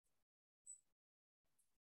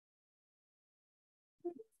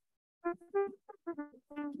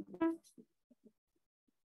Hello,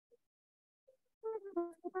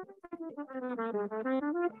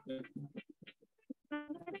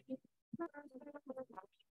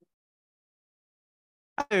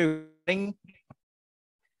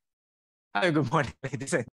 good morning,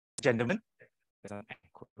 ladies and gentlemen.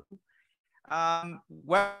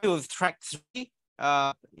 Well, track 3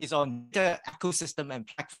 is on data ecosystem and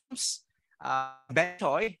platforms. Ben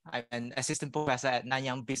Choi, I'm an assistant professor at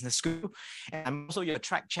Nanyang Business School, and I'm also your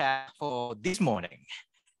track chair for this morning.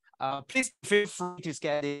 Please feel free to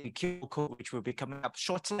scan the QR code, which will be coming up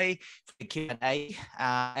shortly for the Q&A.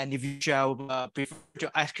 And if you shall prefer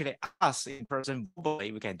to actually ask in person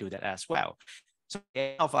verbally, we can do that as well. So at the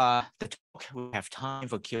end of the talk, we have time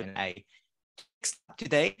for Q&A.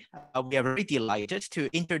 Today, we are very delighted to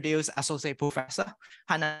introduce Associate Professor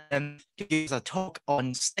Hannah to give us a talk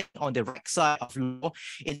on staying on the right side of law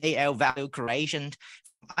in AL value creation,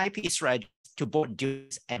 from IP strategy to board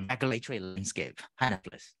duties and regulatory landscape. Hannah,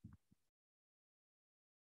 please.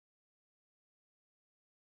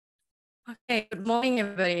 Okay, good morning,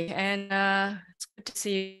 everybody, and it's good to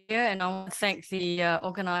see you here, and I want to thank the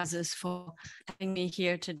organizers for having me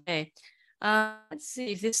here today. Let's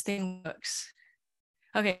see if this thing works.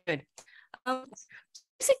 Okay, good.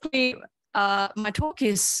 Basically, my talk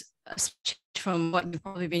is from what you've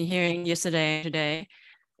probably been hearing yesterday and today,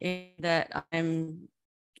 in that I'm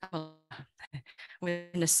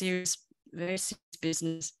within a very serious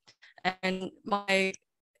business, and my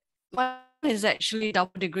is actually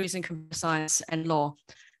double degrees in computer science and law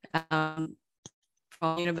from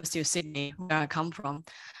University of Sydney, where I come from.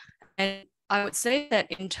 And I would say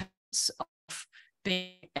that in terms of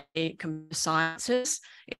being a computer scientist,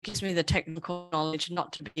 it gives me the technical knowledge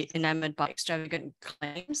not to be enamored by extravagant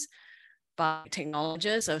claims by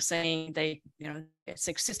technologists of saying they, it's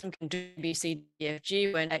a system can do A, B, C, D, F,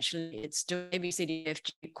 G, when actually it's doing A, B, C, D, F,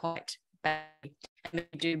 G quite badly, and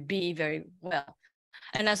maybe do B very well.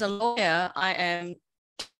 And as a lawyer, I am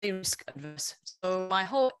risk adverse. So I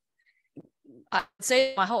would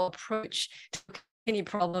say my whole approach to any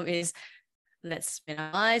problem is let's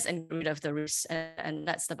minimize and get rid of the risk, and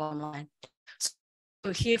that's the bottom line. So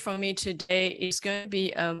here from me today is going to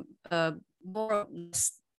be a more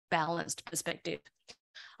balanced perspective.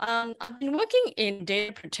 I've been working in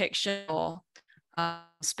data protection or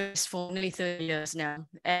space for nearly 30 years now,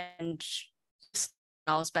 and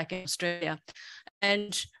I was back in Australia.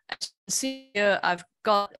 And as you can see here, I've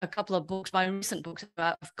got a couple of books, my recent books.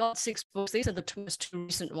 I've got 6 books. These are the two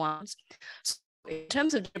recent ones. So in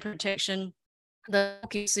terms of data protection, the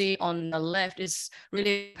book you see on the left is really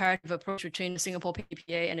a comparative approach between the Singapore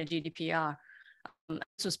PPA and the GDPR.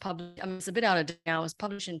 This was published, it's a bit out of date now, it was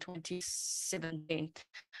published in 2017.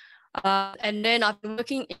 And then I've been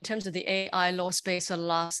working in terms of the AI law space for the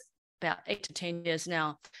last about 8 to 10 years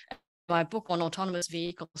now. My book on autonomous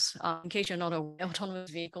vehicles, in case you're not aware, autonomous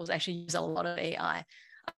vehicles actually use a lot of AI.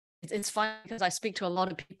 It's funny because I speak to a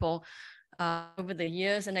lot of people over the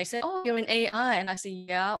years and they say, oh, you're in AI. And I say,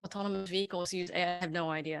 yeah, autonomous vehicles use AI. I have no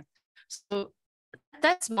idea. So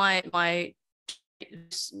that's my 2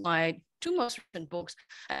 most recent books.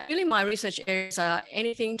 Really, my research areas are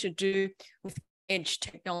anything to do with edge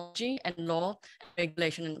technology and law,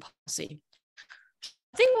 regulation and policy.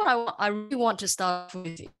 I think what I really want to start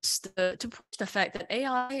with is to push the fact that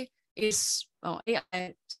AI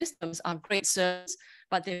systems are great servants,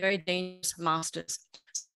 but they're very dangerous masters.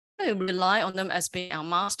 So we rely on them as being our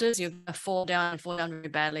masters, you're going to fall down very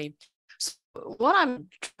badly. So what I'm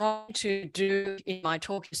trying to do in my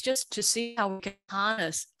talk is just to see how we can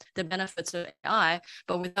harness the benefits of AI,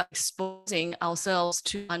 but without exposing ourselves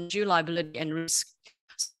to undue liability and risk.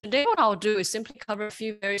 So today, what I'll do is simply cover a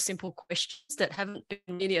few very simple questions that haven't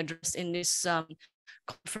been really addressed in this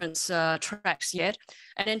conference tracks yet,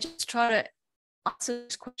 and then just try to answer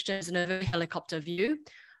these questions in a very helicopter view.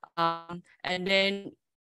 And then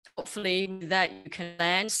hopefully with that you can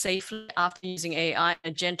land safely after using AI,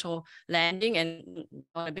 a gentle landing and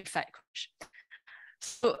not a big fat crash.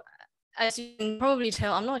 So as you can probably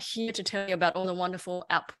tell, I'm not here to tell you about all the wonderful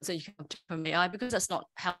outputs that you can obtain from AI, because that's not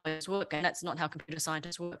how it works, and that's not how computer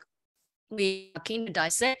scientists work. We are keen to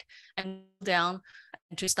dissect and down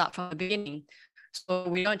and to start from the beginning. So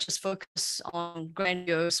we don't just focus on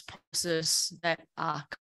grandiose promises that are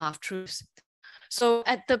half-truths. So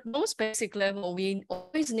at the most basic level, we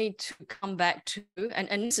always need to come back to,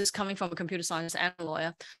 and this is coming from a computer science and a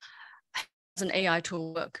lawyer, as an AI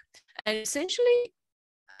tool work. And essentially,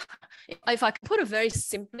 if I can put it very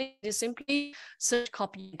simply, it is simply search,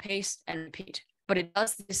 copy, paste, and repeat. But it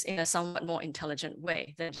does this in a somewhat more intelligent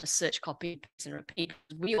way than just search, copy, paste, and repeat.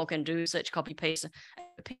 We all can do search, copy, paste, and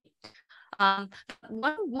repeat.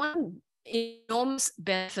 One enormous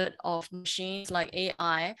benefit of machines like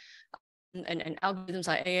AI and algorithms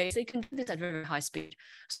like AI is they can do this at very, very high speed.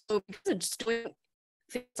 So because it's doing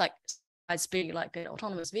things like high speed, like an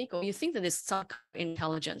autonomous vehicle, you think that there's some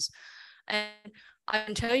intelligence. And I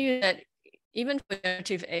can tell you that even for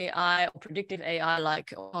generative AI or predictive AI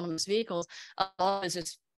like autonomous vehicles, a lot of it is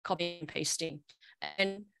just copying and pasting.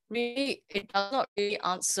 And really, it does not really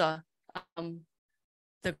answer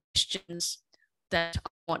the questions that I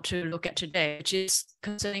want to look at today, which is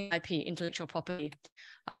concerning IP, intellectual property.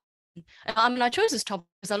 I chose this topic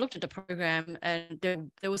because I looked at the program and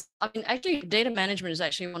there was, actually data management is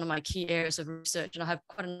actually one of my key areas of research, and I have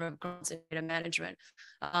quite a number of grants in data management,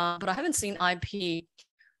 but I haven't seen IP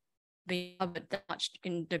being covered that much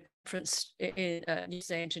in the conference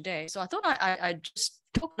yesterday and today. So I thought I just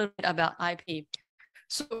talk a little bit about IP.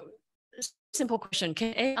 So simple question,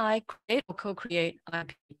 can AI create or co-create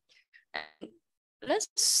IP? And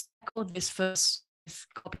let's tackle this first with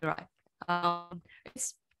copyright.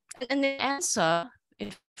 And the answer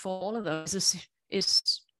for all of those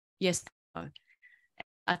is yes. No.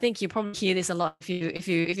 I think you probably hear this a lot. If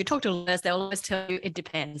you talk to lawyers, they'll always tell you it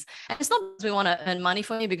depends. And it's not because we want to earn money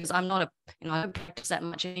for you, because I'm not I don't practice that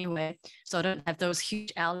much anyway, so I don't have those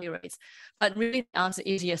huge hourly rates. But really, the answer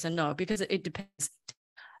is yes and no, because it depends.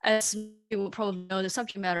 As you will probably know, the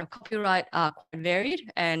subject matter of copyright are quite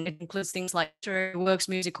varied, and it includes things like literary works,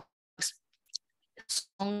 music works,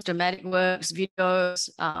 songs, dramatic works, videos,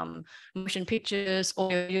 motion pictures,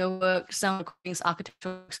 audio work, sound recordings,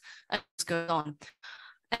 architectural works, and it goes on.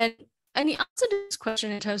 And the answer to this question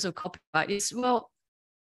in terms of copyright is, well,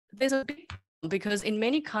 there's a big problem, because in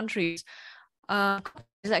many countries, copyright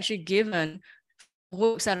is actually given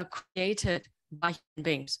works that are created by human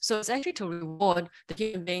beings. So it's actually to reward the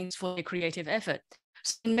human beings for their creative effort.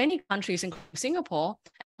 So in many countries, including Singapore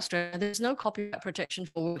and Australia, there's no copyright protection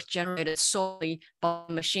for works generated solely by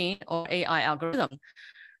a machine or AI algorithm.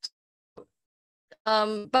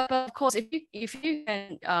 But of course, if you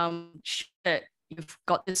can show that you've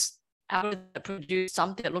got this algorithm that produced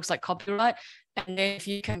something that looks like copyright, and then if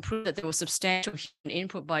you can prove that there was substantial human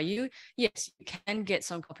input by you, yes, you can get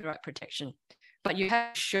some copyright protection. But you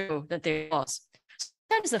have to show that there was. So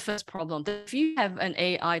that is the first problem. That if you have an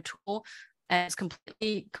AI tool and it's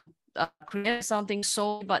completely created something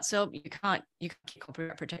solely by itself, you can't get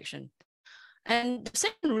copyright protection. And the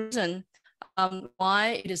second reason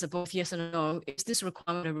why it is a both yes and no is this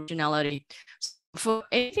requirement of originality. So for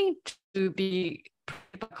anything to be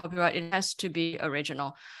protected by copyright, it has to be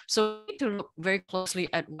original. So we need to look very closely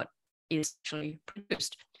at what is actually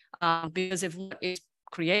produced, because if what is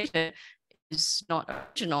created is not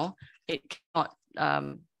original, it cannot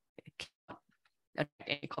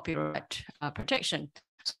any copyright protection.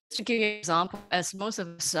 So to give you an example, as most of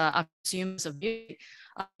us are consumers of music,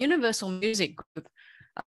 Universal Music Group,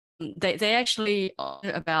 they actually own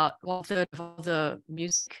about 1/3 of all the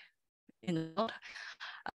music in the world.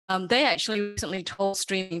 They actually recently told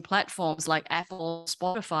streaming platforms like Apple,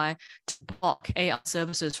 Spotify to block AI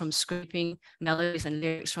services from scraping melodies and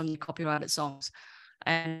lyrics from the copyrighted songs.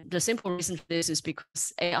 And the simple reason for this is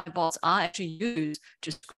because AI bots are actually used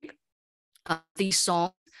to scrape these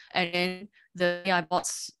songs, and then the AI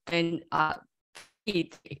bots then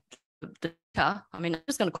feed the data. I'm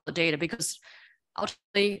just going to call it data, because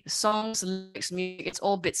ultimately songs, lyrics, music, it's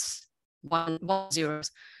all bits, one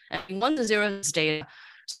zeros, and 1 and 0 is data.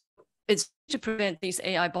 So it's to prevent these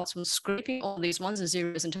AI bots from scraping all these 1s and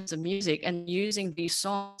 0s in terms of music and using these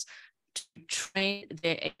songs to train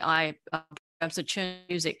their AI programs to churn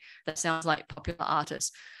music that sounds like popular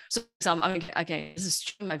artists. So okay, this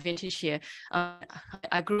is my vintage here.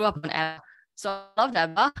 I grew up on ABBA, so I loved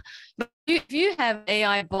ABBA. But if you have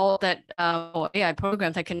AI bot that or AI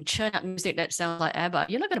program that can churn out music that sounds like ABBA,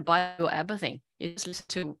 you're not going to buy your ABBA thing. You just listen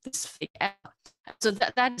to this fake ABBA. So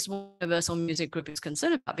that is what Universal Music Group is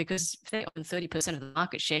concerned about, because if they own 30% of the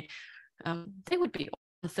market share, they would be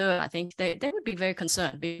 1/3. I think they would be very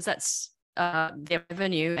concerned, because that's their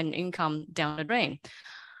revenue and income down the drain.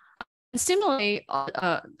 And similarly, on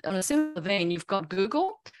a similar vein, you've got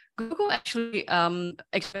Google. Google actually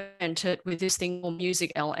experimented with this thing called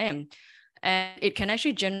Music LM, and it can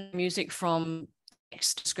actually generate music from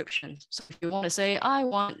text descriptions. So if you want to say, I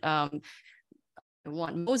want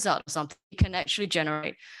Mozart or something, you can actually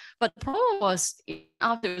generate. But the problem was,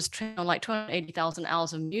 after it was trained on like 280,000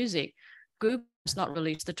 hours of music, Google has not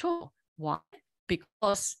released the tool. Why?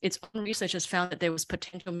 Because its own researchers found that there was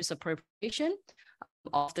potential misappropriation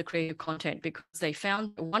of the creative content, because they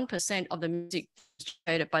found 1% of the music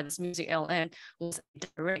generated by this Music LM was a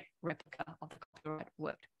direct replica of the copyright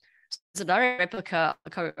work. a direct replica of the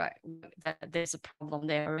copyright, there's a problem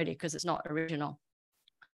there already because it's not original.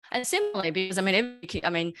 And similarly, because I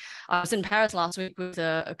mean, I was in Paris last week with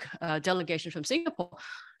a delegation from Singapore.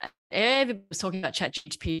 Everybody was talking about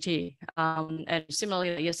ChatGPT, and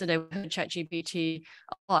similarly, yesterday we heard ChatGPT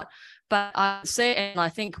a lot. But I would say, and I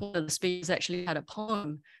think one of the speakers actually had a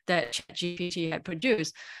poem that ChatGPT had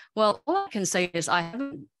produced. Well, all I can say is I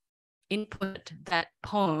haven't input that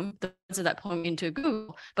poem, the words of that poem into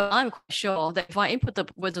Google, but I'm quite sure that if I input the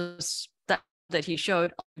words that he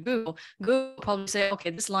showed on Google will probably say, okay,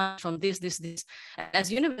 this line from this. And as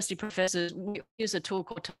university professors, we use a tool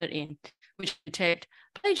called Turnitin, which detect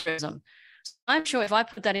plagiarism. So I'm sure if I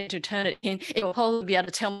put that into Turnitin, it will probably be able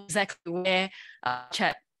to tell me exactly where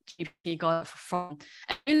ChatGPT got it from.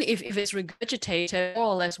 And really, if it's regurgitated more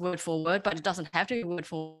or less word for word, but it doesn't have to be word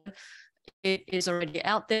for word, it is already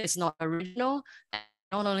out there. It's not original. And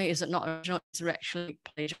not only is it not original, it's actually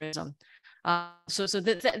plagiarism. So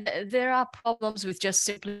there are problems with just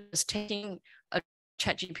simply taking a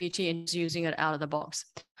ChatGPT and using it out of the box.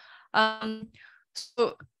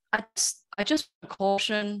 So I just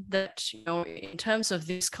caution that, in terms of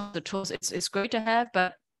these kinds of tools, it's great to have,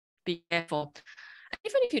 but be careful.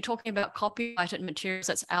 Even if you're talking about copyrighted materials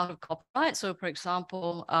that's out of copyright. So for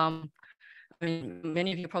example, I mean,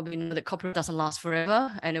 many of you probably know that copyright doesn't last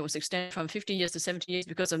forever, and it was extended from 50 years to 70 years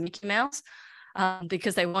because of Mickey Mouse.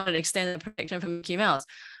 Because they wanted to extend the protection from Mickey Mouse.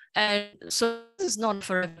 And so this is not a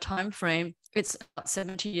forever time frame. It's about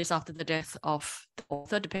 70 years after the death of the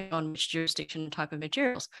author, depending on which jurisdiction and type of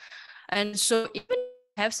materials. And so even if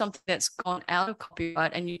you have something that's gone out of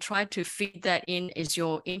copyright and you try to feed that in as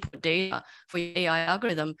your input data for your AI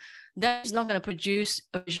algorithm, that is not going to produce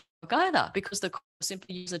a visual work either, because the core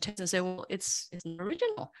simply use the text and say, well, it's not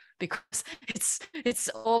original because it's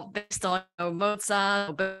all based on Mozart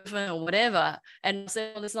or Beethoven or whatever, and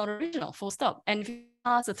say, well, it's not original, full stop. And if you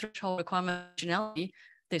pass the threshold requirement of originality,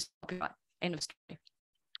 there's copyright, end of story.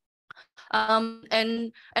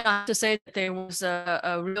 And I have to say that there was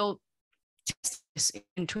a real test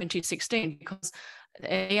in 2016 because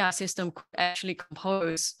the AI system could actually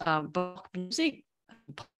compose Bach music,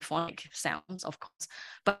 polyphonic sounds, of course,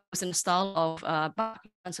 but it was in the style of Bach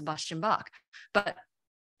and Sebastian Bach. But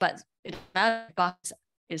it matters, Bach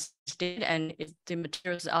is dead and the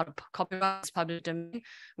material is out of copyright, it's public domain.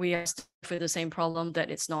 We are still for the same problem that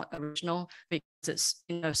it's not original because it's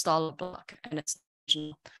style of Bach and it's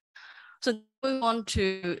original. So move on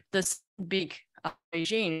to this big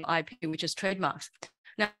regime IP, which is trademarks.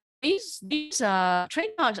 Now, these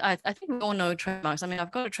trademarks, I think we all know trademarks. I mean,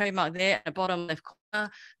 I've got a trademark there at the bottom left corner,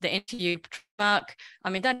 the NTU trademark. I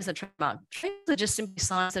mean, that is a trademark. Trademarks are just simply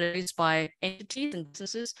signs that are used by entities and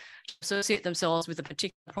businesses to associate themselves with a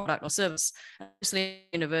particular product or service. Obviously,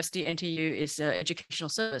 university, NTU is an educational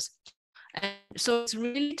service. And so it's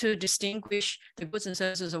really to distinguish the goods and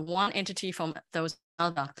services of one entity from those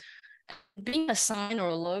other. Being a sign or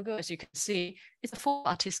a logo, as you can see, is a form of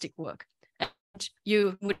artistic work. And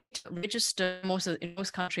you would register in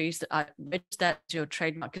most countries that are registered as your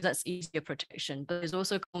trademark because that's easier protection. But there's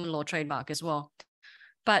also common law trademark as well.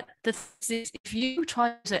 But the thing is, if you try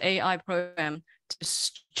to use an AI program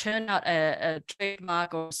to churn out a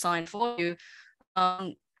trademark or sign for you,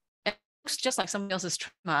 it looks just like somebody else's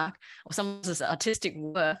trademark or someone else's artistic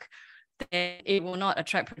work, then it will not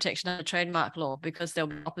attract protection under trademark law because there'll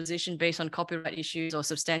be opposition based on copyright issues or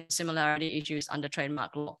substantial similarity issues under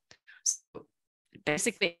trademark law. So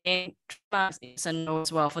basically, trademarks is a no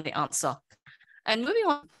as well for the answer. And moving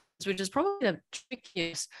on, which is probably the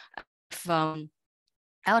trickiest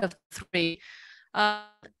out of three,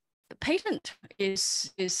 patent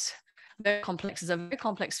is very complex. It's a very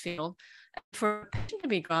complex field. For a patent to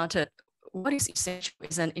be granted, what is essential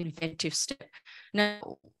is an inventive step.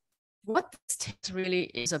 Now, what this text really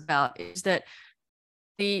is about is that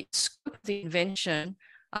the scope of the invention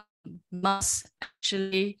must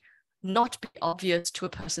actually not be obvious to a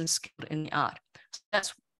person skilled in the art. So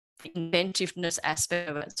that's the inventiveness aspect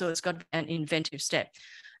of it. So it's got to be an inventive step.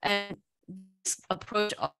 And this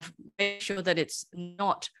approach of making sure that it's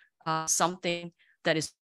not something that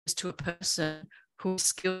is to a person who is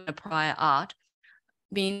skilled in a prior art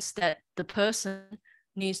means that the person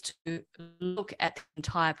needs to look at the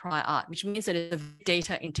entire prior art, which means that it's a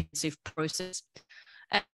data-intensive process.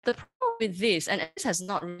 And the problem with this, and this has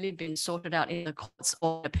not really been sorted out in the courts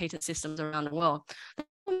or the patent systems around the world, the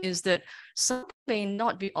problem is that something may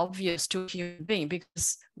not be obvious to a human being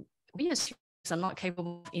because we as humans are not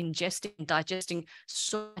capable of ingesting and digesting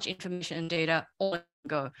so much information and data all in one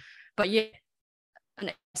go. But yet,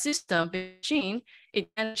 an system machine, it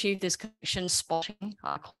can achieve this connection spotting,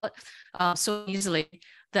 I call it, so easily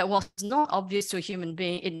that while it's not obvious to a human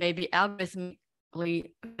being, it may be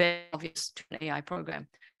algorithmically very obvious to an AI program.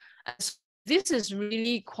 And so this is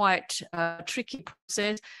really quite a tricky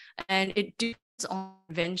process, and it depends on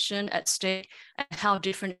invention at stake and how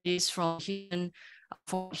different it is from human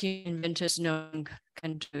inventors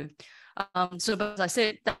can do. So, but as I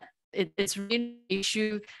said, that it's really an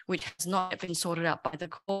issue which has not yet been sorted out by the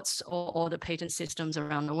courts or the patent systems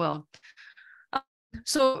around the world.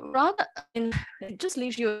 So rather, it just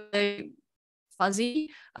leaves you a fuzzy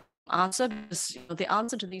answer, because the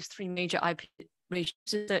answer to these three major IP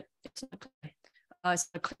regions is that it's a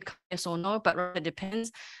clear yes or no, but it depends,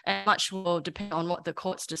 and much will depend on what the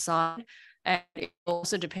courts decide, and it will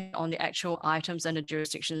also depend on the actual items and the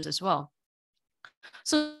jurisdictions as well.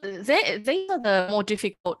 So these are the more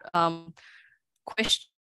difficult questions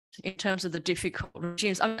in terms of the difficult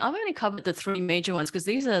regimes. I mean, I've only covered the three major ones because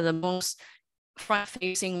these are the most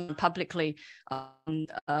front-facing, publicly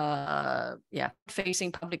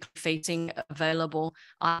publicly-facing available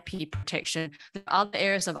IP protection. There are other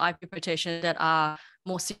areas of IP protection that are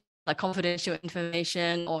more like confidential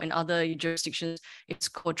information, or in other jurisdictions, it's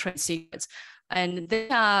called trade secrets. And they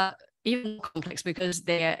are even more complex because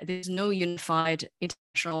there's no unified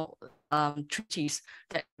international treaties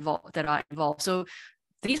that are involved. So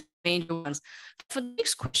these are the major ones. For the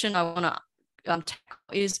next question I want to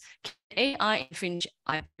tackle is, can AI infringe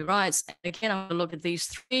IP rights? And again, I'm going to look at these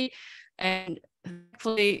three, and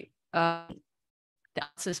hopefully the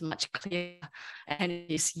answer is much clearer, and it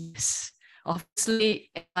is yes. Obviously,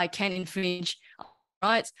 AI can infringe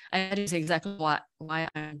rights, and that is exactly why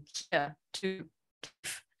I'm here to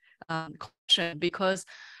caution, because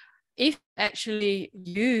if you actually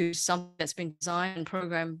use something that's been designed and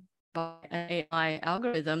programmed by an AI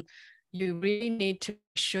algorithm, you really need to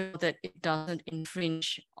ensure that it doesn't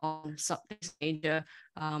infringe on something major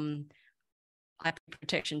IP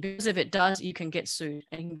protection, because if it does, you can get sued,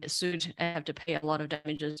 and you can get sued and have to pay a lot of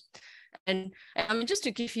damages. And I mean, just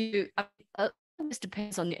to give you, this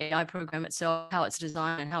depends on the AI program itself, how it's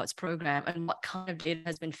designed and how it's programmed, and what kind of data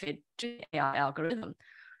has been fed to the AI algorithm.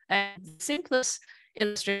 And the simplest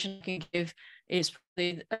illustration I can give is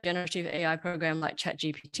the generative AI program like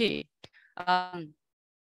ChatGPT.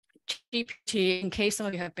 GPT, in case some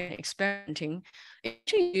of you have been experimenting, it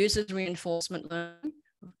actually uses reinforcement learning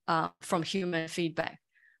from human feedback.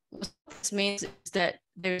 What this means is that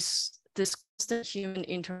there's this constant human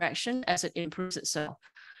interaction as it improves itself.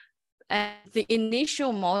 And the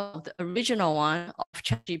initial model, the original one of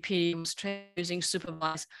ChatGPT, was trained using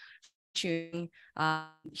supervised tuning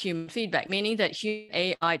human feedback, meaning that human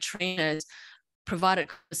AI trainers provided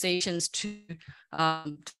conversations to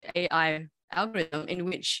AI algorithm in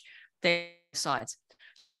which they sides,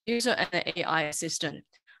 user and the AI assistant.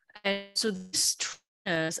 And so these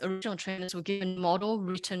original trainers were given model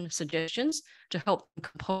written suggestions to help them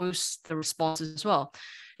compose the responses as well.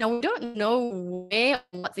 Now, we don't know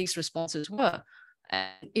what these responses were.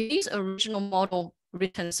 And these original model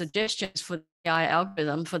written suggestions for the AI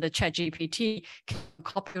algorithm, for the ChatGPT,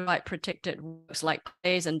 copyright protected works like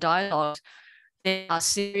plays and dialogues, there are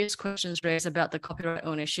serious questions raised about the copyright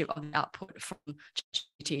ownership of the output from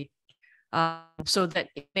ChatGPT. So that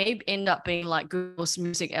it may end up being like Google's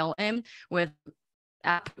Music LM, where the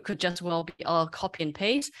app could just well be a copy and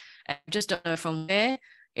paste, and just don't know from where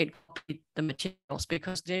it copied the materials,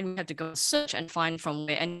 because then we have to go search and find from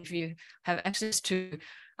where. And if you have access to,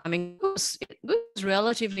 I mean, Google's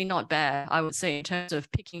relatively not bad, I would say, in terms of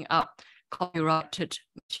picking up copyrighted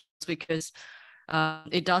materials, because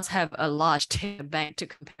it does have a large data bank to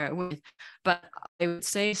compare it with. But I would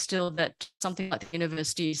say still that something like the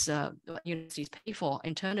universities pay for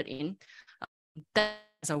and turn it in,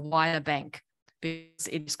 that's a wider bank, because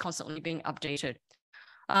it is constantly being updated.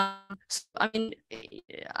 So, I mean,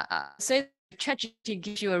 I say ChatGPT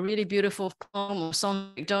gives you a really beautiful poem or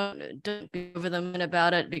song. Don't be over the moon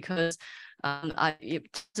about it, because you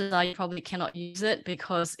probably cannot use it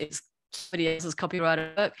because it's somebody else's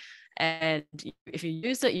copyrighted work. And if you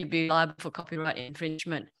use it, you'd be liable for copyright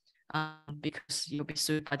infringement because you'll be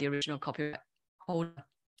sued by the original copyright holder.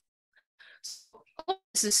 So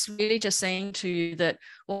this is really just saying to you that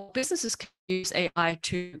businesses can use AI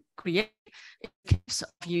to create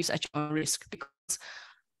use at your own risk, because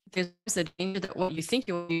there's a danger that what you think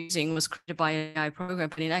you're using was created by an AI program,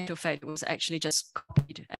 but in actual fact, it was actually just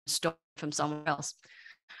copied and stolen from somewhere else.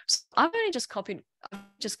 So I've only just covered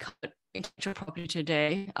intellectual property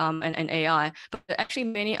today and AI, but there are actually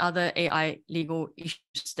many other AI legal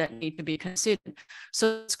issues that need to be considered.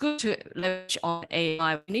 So it's good to leverage on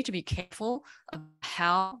AI. We need to be careful about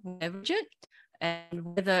how we leverage it,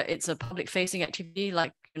 and whether it's a public-facing activity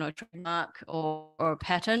like a trademark or a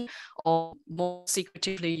patent, or more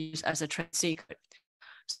secretively used as a trade secret.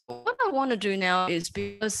 So what I want to do now is,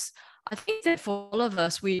 because I think that for all of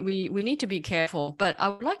us, we need to be careful, but I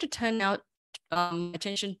would like to turn now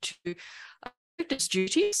attention to directors'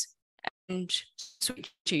 duties and suite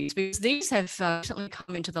duties, because these have recently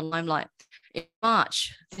come into the limelight in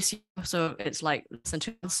March this year. So it's like less than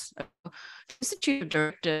 2 months ago. The Institute of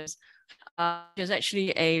Directors is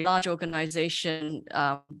actually a large organization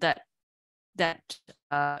that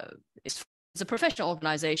is a professional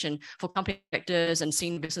organization for company directors and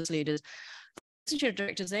senior business leaders. The Institute of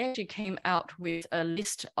Directors, they actually came out with a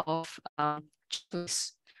list of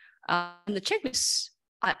checklists. And the checklist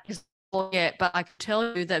is not yet, but I can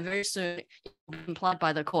tell you that very soon it will be applied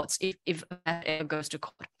by the courts if that ever goes to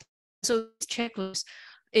court. So this checklist,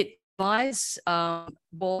 it provides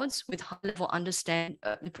boards with high-level understanding.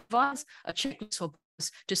 It provides a checklist for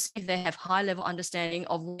boards to see if they have high-level understanding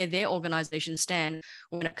of where their organizations stand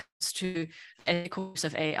when it comes to ethical use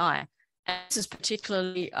of AI. And this is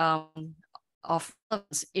particularly of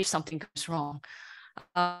relevance if something goes wrong.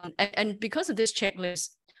 And because of this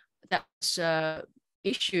checklist that's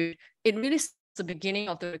issued, it really is the beginning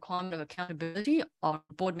of the requirement of accountability on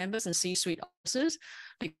board members and C-suite officers,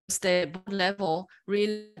 because their board level,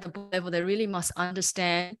 they really must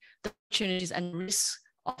understand the opportunities and risks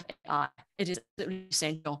of AI. It is absolutely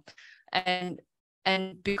essential. And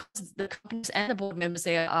because the companies and the board members,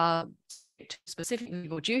 they are specific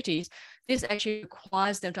legal duties, this actually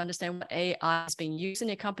requires them to understand what AI is being used in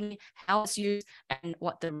their company, how it's used, and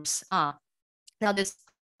what the risks are. Now, there's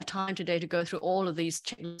time today to go through all of these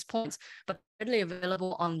checklist points, but readily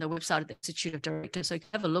available on the website of the Institute of Directors, so you can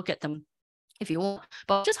have a look at them if you want.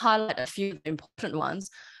 But I'll just highlight a few important ones.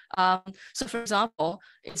 So, for example,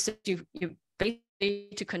 it's that you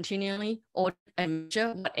basically to continually audit and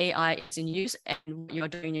measure what AI is in use and what you're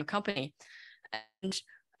doing in your company. And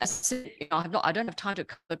as I said, I don't have time to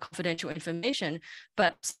cover confidential information,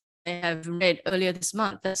 but I have read earlier this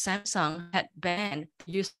month that Samsung had banned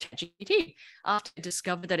the use of ChatGPT after it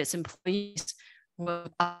discovered that its employees were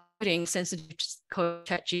uploading sensitive code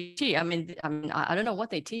to ChatGPT. I mean, I don't know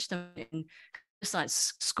what they teach them in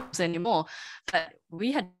science schools anymore, but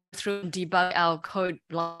we had to through and debug our code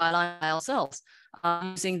line by line by ourselves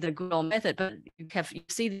using the good old method. But you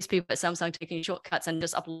see these people at Samsung taking shortcuts and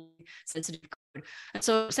just uploading sensitive code. And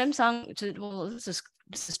so Samsung said, well, this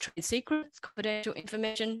is trade secret, confidential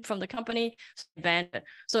information from the company, so they banned it.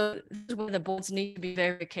 So this is where the boards need to be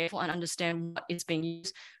very, very careful and understand what is being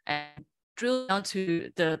used and drill down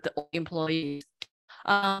to the employees.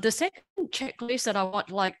 The second checklist that I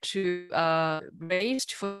would like to raise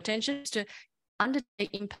for attention is to undertake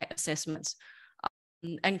impact assessments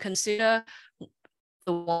and consider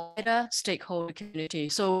the wider stakeholder community.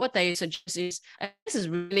 So what they suggest is, and this is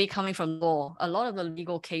really coming from law, a lot of the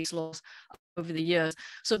legal case laws over the years.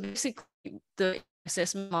 So basically, the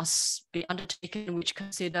assessment must be undertaken which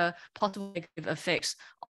consider possible negative effects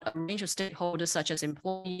on a range of stakeholders such as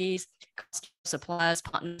employees, customers, suppliers,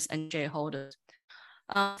 partners, and shareholders.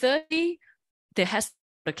 Thirdly, there has to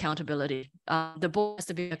be accountability. The board has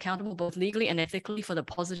to be accountable both legally and ethically for the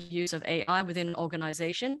positive use of AI within an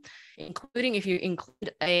organization, including if you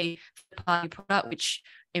include a third-party product which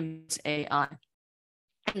embeds AI.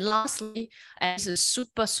 And lastly, and this is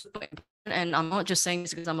super, super important, and I'm not just saying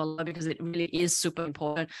this because I'm a lawyer, because it really is super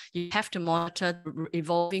important, you have to monitor the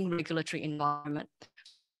evolving regulatory environment.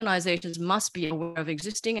 Organizations must be aware of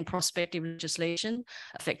existing and prospective legislation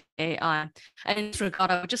affecting AI. And in this regard,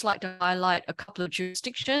 I would just like to highlight a couple of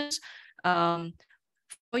jurisdictions for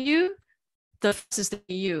you. The first is the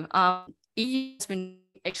EU. EU has been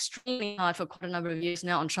extremely hard for quite a number of years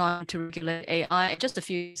now on trying to regulate AI. Just a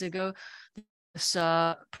few years ago, this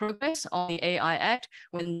progress on the AI Act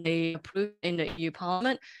when they approved in the EU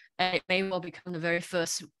Parliament, and it may well become the very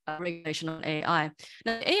first regulation on AI.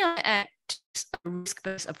 Now, the AI Act takes a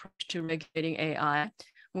risk-based approach to regulating AI,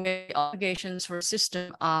 where obligations for a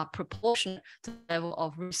system are proportionate to the level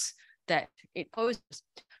of risk that it poses.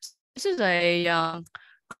 So this is a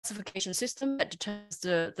classification system that determines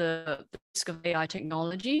the risk of AI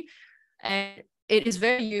technology, and it is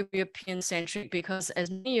very European-centric because,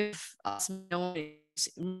 as many of us know in this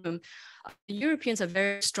room, the Europeans are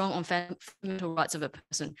very strong on fundamental rights of a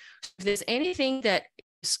person. So if there's anything that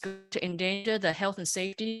is going to endanger the health and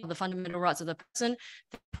safety of the fundamental rights of the person,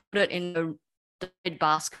 they put it in the red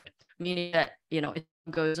basket, meaning that it's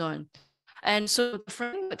goes on. And so the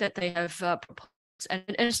framework that they have proposed, and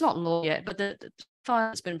it's not law yet, but the file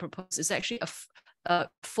that's been proposed is actually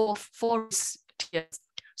four risk tiers.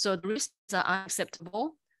 So the risks are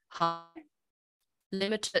unacceptable, high,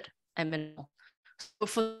 limited, and minimal. So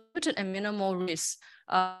for limited and minimal risks,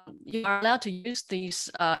 you are allowed to use these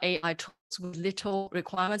AI tools with little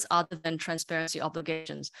requirements other than transparency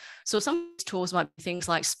obligations. So some of these tools might be things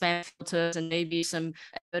like spam filters and maybe some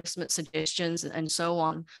advertisement suggestions and so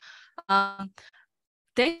on.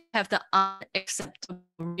 They have the unacceptable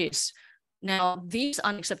risks. Now, these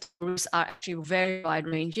unacceptable risks are actually very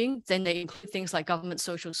wide-ranging. Then they include things like government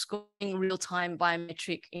social scoring, real-time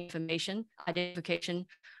biometric information, identification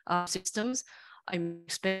systems,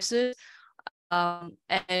 expenses, and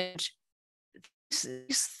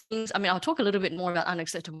these things, I mean, I'll talk a little bit more about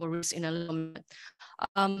unacceptable risks in a little minute.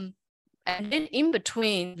 And then in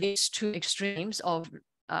between these two extremes of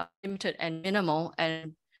limited and minimal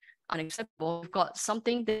and unacceptable, we've got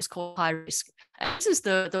something that's called high risk. And this is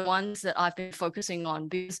the ones that I've been focusing on,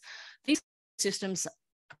 because these systems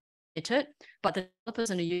are limited, but the developers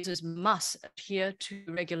and the users must adhere to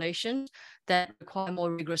regulations that require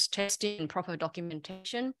more rigorous testing and proper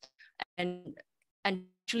documentation, and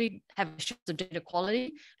actually have assurance of data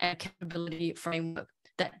quality and accountability framework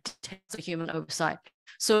that detects the human oversight.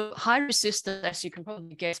 So high-risk systems, as you can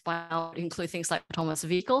probably guess by now, include things like autonomous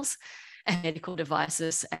vehicles and medical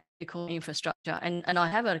devices and medical infrastructure. And I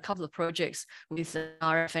have a couple of projects with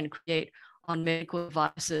RF and Create on medical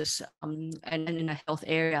devices and in a health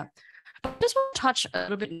area. But I just want to touch a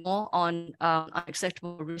little bit more on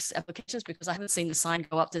unacceptable risk applications, because I haven't seen the sign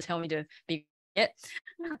go up to tell me to be yet.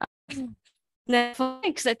 Now, for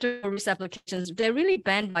unacceptable risk applications, they're really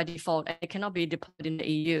banned by default and they cannot be deployed in the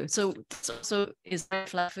EU. So is very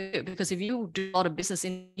flat for you, because if you do a lot of business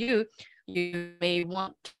in the EU, you may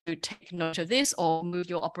want to take note of this or move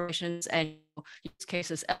your operations and use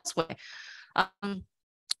cases elsewhere.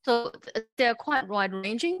 So they're quite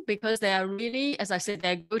wide-ranging, because they are really, as I said,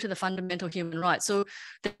 they go to the fundamental human rights. So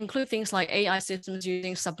they include things like AI systems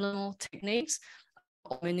using subliminal techniques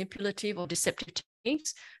or manipulative or deceptive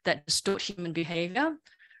techniques that distort human behavior.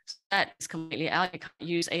 So that is completely out. You can't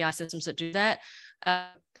use AI systems that do that.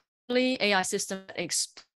 AI systems that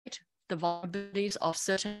exploit the vulnerabilities of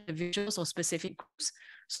certain individuals or specific groups.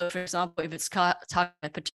 So for example, if it's targeting a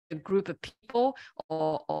particular group of people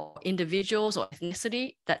or individuals or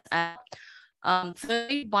ethnicity, that's out.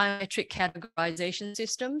 Thirdly, biometric categorization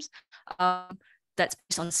systems. That's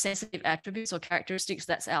based on sensitive attributes or characteristics,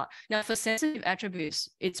 that's out. Now for sensitive attributes,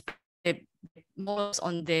 it's more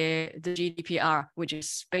on the GDPR, which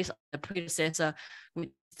is based on the predecessor with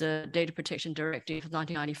the Data Protection Directive of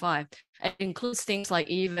 1995. It includes things like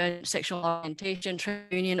even sexual orientation, trade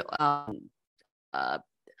union,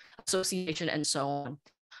 association, and so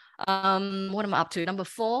on. What am I up to? Number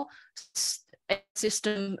 4,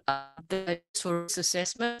 system for risk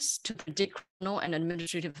assessments to predict criminal and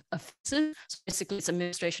administrative offences. So basically, it's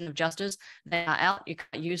administration of justice. They are out. You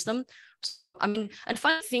can't use them. I mean, and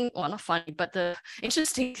funny thing, well, not funny, but the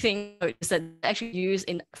interesting thing is that they actually use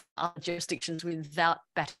in other jurisdictions without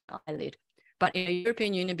batting an eyelid. But in the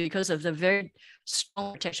European Union, because of the very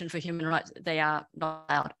strong protection for human rights, they are not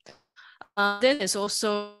allowed. Then there's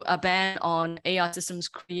also a ban on AI systems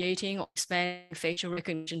creating or expanding facial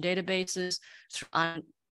recognition databases through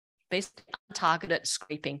basically untargeted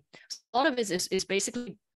scraping. So a lot of it is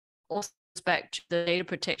basically also back to the data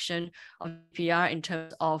protection of GDPR in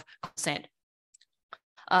terms of consent.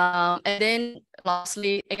 And then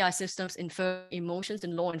lastly, AI systems infer emotions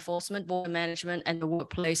in law enforcement, border management, and the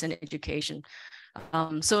workplace and education.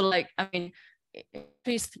 So like, I mean,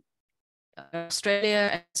 please, Australia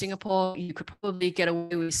and Singapore, you could probably get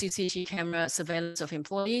away with CCTV camera surveillance of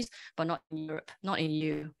employees, but not in Europe, not in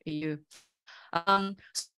EU. So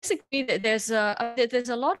basically, there's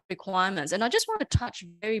a lot of requirements, and I just want to touch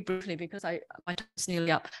very briefly, because my time is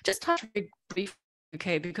nearly up. Just touch very briefly,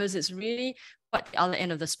 okay, because it's really quite the other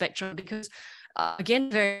end of the spectrum. Because again,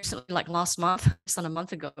 very recently, like last month,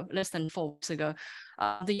 less than 4 weeks ago,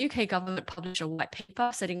 the UK government published a white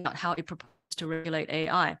paper setting out how it proposed to regulate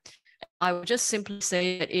AI. I would just simply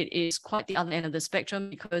say that it is quite the other end of the spectrum,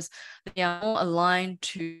 because they are more aligned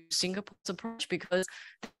to Singapore's approach, because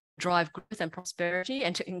they drive growth and prosperity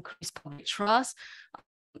and to increase public trust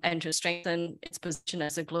and to strengthen its position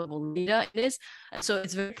as a global leader in this. And so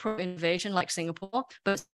it's very pro-innovation like Singapore,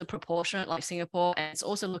 but it's proportionate like Singapore. And it's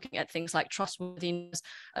also looking at things like trustworthiness,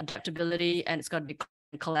 adaptability, and it's got to be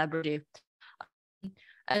collaborative.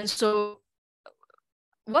 And so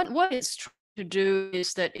what it's trying to do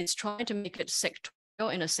is that it's trying to make it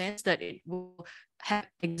sectorial in a sense that it will have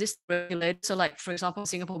existing regulators. So like, for example, in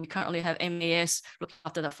Singapore, we currently have MAS looking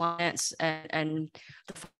after the finance and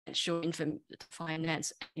the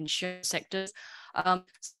finance insurance sectors. So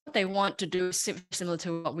what they want to do is similar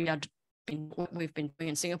to what we've been doing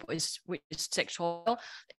in Singapore is sectoral.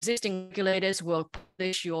 Existing regulators will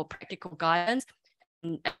publish your practical guidance,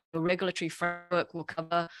 and the regulatory framework will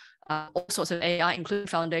cover all sorts of AI, including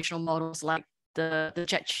foundational models like the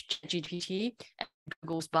ChatGPT and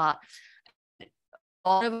Google's BART. A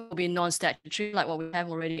lot of it will be non-statutory, like what we have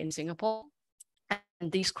already in Singapore.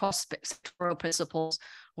 And these cross-sectoral principles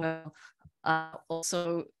will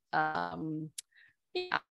also,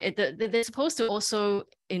 they're supposed to also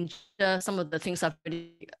ensure some of the things I've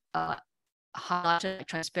already highlighted, like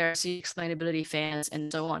transparency, explainability, fairness,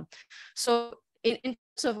 and so on. So in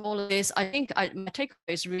terms of all of this, I think my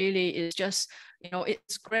takeaways really is just,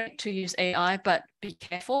 it's great to use AI, but be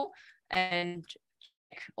careful and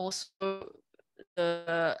also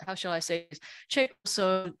how shall I say this? Check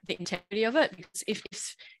also the integrity of it, because if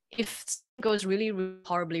it goes really, really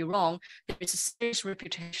horribly wrong, there is a serious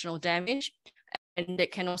reputational damage, and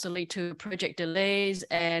it can also lead to project delays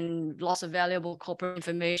and loss of valuable corporate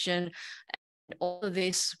information. And all of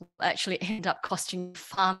this will actually end up costing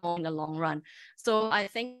far more in the long run. So I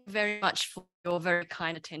thank you very much for your very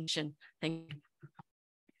kind attention. Thank you.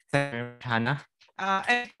 Thank you, Hannah.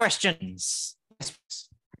 Any questions? Yes, please.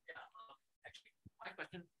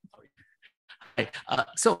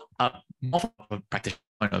 More from a practical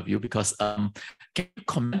point of view, because can you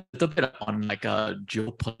comment a little bit on like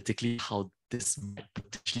geopolitically how this might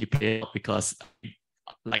potentially play out? Because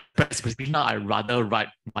like specifically now, I rather write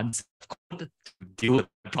one set of code to deal with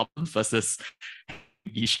the problem versus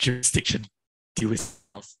each jurisdiction deal with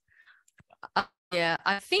something else. Yeah,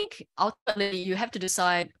 I think ultimately you have to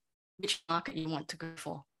decide which market you want to go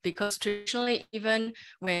for, because traditionally, even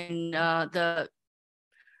when the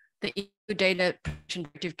EU Data Protection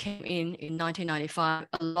Directive came in 1995,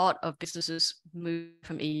 a lot of businesses moved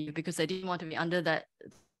from EU because they didn't want to be under that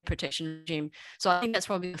protection regime. So I think that's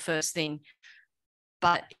probably the first thing.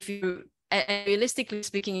 But if you, and realistically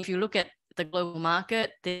speaking, if you look at the global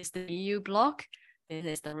market, there's the EU bloc, then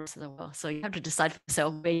there's the rest of the world. So you have to decide for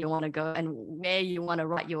yourself where you want to go and where you want to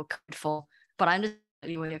write your code for. But I understand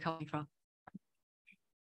where you're coming from.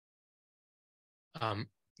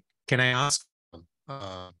 Can I ask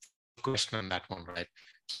a question on that one, right?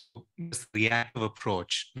 So this reactive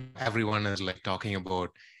approach, everyone is like talking about,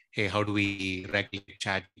 hey, how do we regulate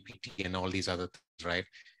ChatGPT and all these other things, right?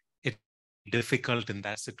 It's difficult in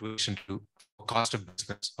that situation to cost of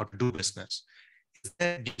business or to do business.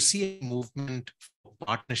 Do you see a movement for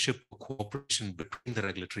partnership or cooperation between the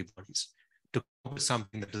regulatory bodies to come up with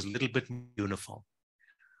something that is a little bit more uniform?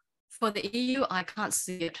 For the EU, I can't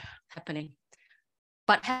see it happening.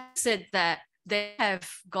 But having said that, they have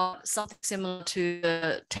got something similar to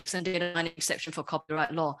the text and data mining exception for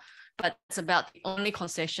copyright law, but it's about the only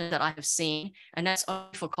concession that I have seen, and that's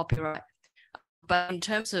only for copyright. But in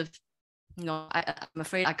terms of, I'm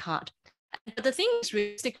afraid I can't. But the thing is,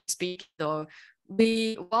 realistically speaking, though,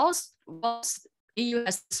 whilst EU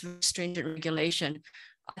has this very stringent regulation,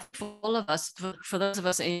 for all of us, for those of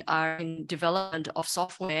us are in development of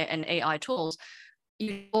software and AI tools,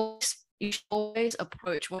 you should always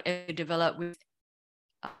approach whatever you develop with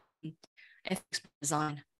ethics by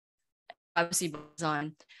design, privacy by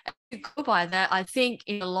design. And if you go by that, I think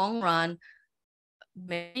in the long run,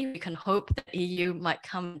 maybe we can hope that EU might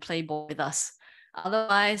come and play ball with us.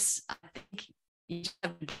 Otherwise, I think you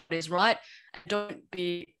have to do what is right. Don't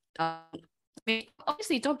be,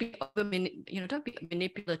 obviously, don't be don't be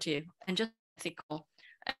manipulative, and just ethical.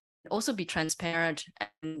 Also be transparent,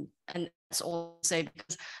 and that's all I say,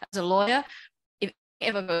 because as a lawyer, if it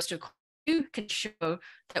ever goes to court, you can show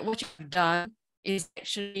that what you've done is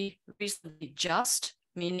actually reasonably just,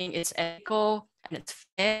 meaning it's ethical and it's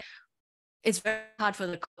fair. It's very hard for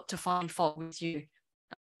the court to find fault with you.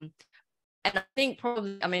 And I think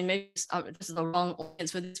probably, maybe this is the wrong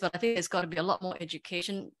audience for this, but I think there's got to be a lot more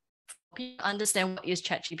education for people to understand what is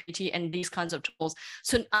ChatGPT and these kinds of tools,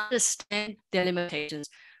 to understand their limitations.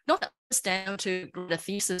 Not understand to write a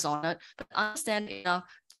thesis on it, but understand enough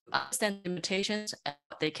to understand the limitations and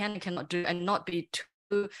what they can and cannot do, and not be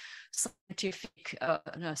too scientific,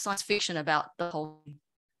 science fiction about the whole thing.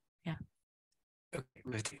 Yeah. Okay,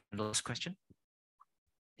 we'll take the last question.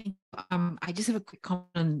 I just have a quick comment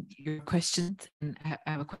on your questions, and I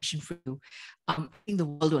have a question for you. I think the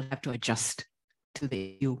world will have to adjust to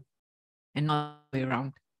the EU and not the way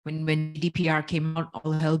around. When GDPR came out,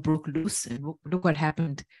 all hell broke loose, and look what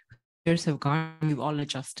happened. Years have gone, we've all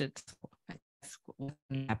adjusted. So that's what's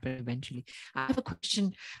going to happen eventually. I have a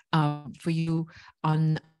question for you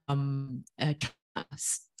on AI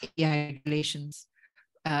regulations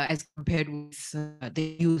as compared with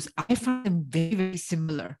the use. I find them very, very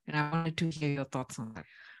similar, and I wanted to hear your thoughts on that.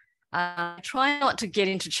 I try not to get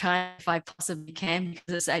into China if I possibly can,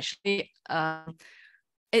 because it's actually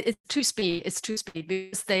it's two speed. It's two speed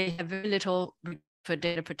because they have very little for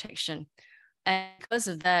data protection, and because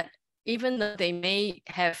of that, even though they may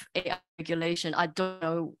have AI regulation, I don't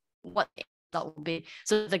know what that will be.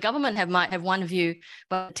 So the government might have one view,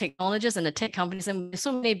 but the technologists and the tech companies, and there's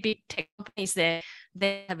so many big tech companies there,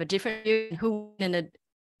 they have a different view. And who in it?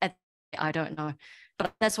 I don't know.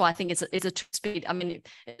 But that's why I think it's a two-speed. I mean,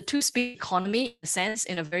 a two-speed economy in a sense,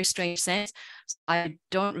 in a very strange sense. So I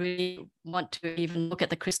don't really want to even look at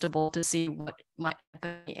the crystal ball to see what might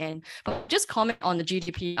happen in the end. But just comment on the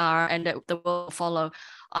GDPR and the world follow.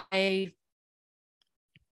 I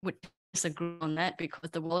would disagree on that because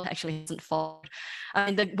the world actually hasn't followed. I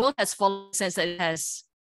mean, the world has followed in the sense that it has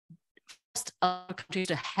forced other countries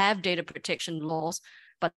to have data protection laws,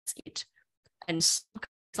 but that's it. And it's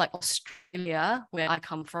like Australia, where I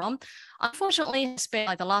come from, unfortunately spent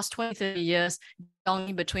like the last 20, 30 years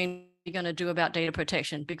going between what you're going to do about data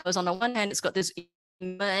protection, because on the one hand, it's got this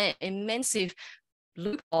immense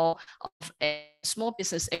loophole of a small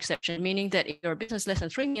business exception, meaning that if you're a business less than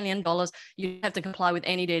 $3 million, you have to comply with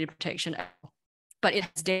any data protection. But it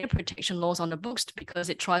has data protection laws on the books because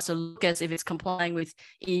it tries to look as if it's complying with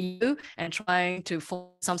EU and trying to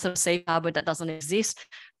form some sort of safe harbor that doesn't exist.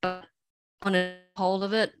 But on the whole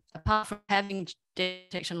of it, apart from having data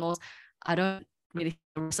protection laws, I don't really think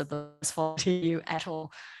the rest of those fall to you at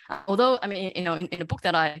all. Although, I mean, you know, in the book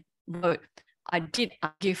that I wrote, I did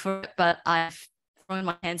argue for it, but I've thrown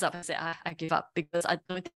my hands up and said I give up because I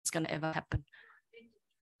don't think it's going to ever happen.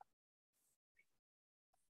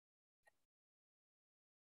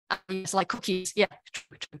 It's like cookies. Yeah,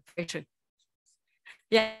 true, very true.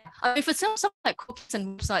 Yeah, I mean, for something like cookies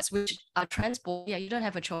and websites which are transport, yeah, you don't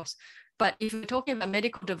have a choice. But if you're talking about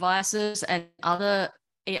medical devices and other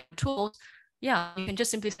AI tools, yeah, you can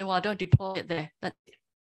just simply say, well, I don't deploy it there. That's it.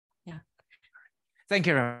 Yeah. Thank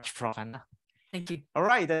you very much, Prof. Anna. Thank you. All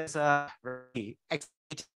right, that's a very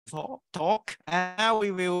exciting talk. And now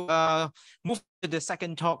we will move to the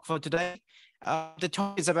second talk for today. The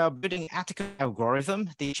talk is about building ethical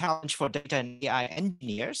algorithm, the challenge for data and AI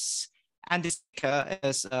engineers. And the speaker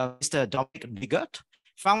is Mr. Dominic Ligot,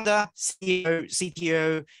 founder, CEO,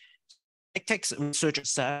 CTO, Cirrolytix Research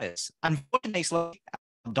Service. Unfortunately,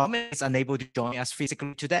 Dominic is unable to join us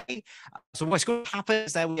physically today. So what's going to happen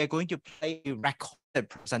is that we are going to play a recorded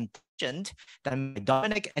presentation done by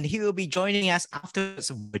Dominic, and he will be joining us afterwards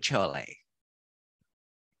virtually.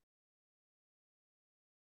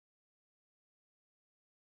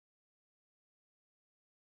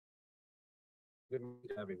 Good morning,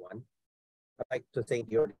 everyone. I'd like to thank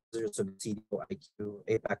the organizers of the CDOIQ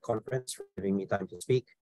APAC conference for giving me time to speak.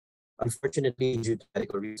 Unfortunately, due to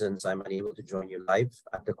medical reasons, I'm unable to join you live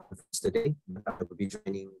at the conference today, but I will be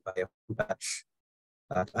joining via patch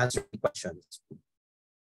to answer any questions.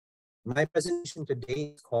 My presentation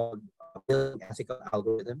today is called Building Ethical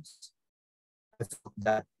Algorithms. I thought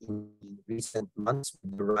that in recent months,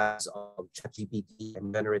 with the rise of ChatGPT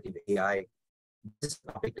and generative AI, this is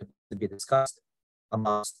a topic to be discussed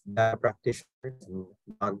amongst data practitioners and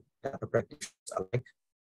non-data practitioners alike.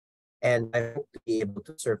 And I hope to be able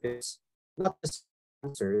to surface not just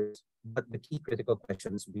answers, but the key critical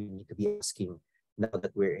questions we need to be asking now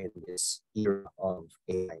that we're in this era of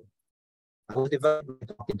AI. I will divide my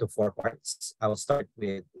talk into 4 parts. I will start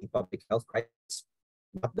with a public health crisis,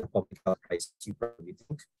 not the public health crisis you probably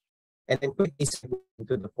think, and then quickly segue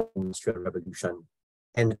into the post-industrial revolution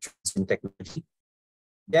and the trends in technology.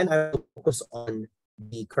 Then I will focus on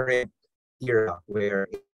the current era where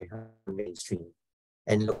AI has mainstream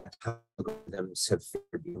and look at how algorithms have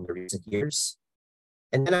fared in the recent years.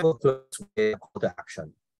 And then I will close with a call to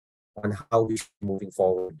action on how we should be moving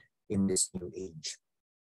forward in this new age.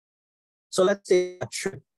 So let's say a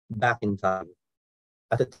trip back in time.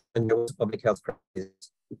 At the time there was a public health crisis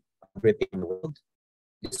gripping the world.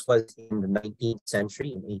 This was in the 19th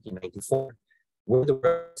century, in 1894, where the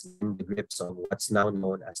world was in the grips of what's now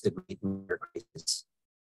known as the Great Manure Crisis.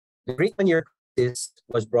 The Great Manure Crisis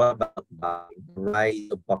was brought about by the rise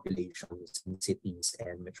of populations in cities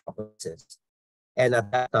and metropolises. And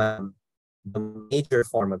at that time, the major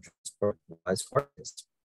form of transport was horses.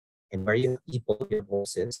 And where you have people, you have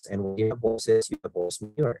horses, and where you have horses, you have horse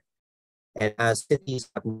manure. And as cities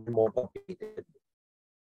got more populated,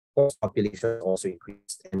 horse population also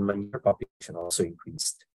increased, and manure population also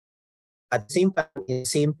increased. At the same time, in the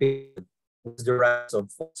same period, was the rise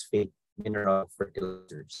of phosphate mineral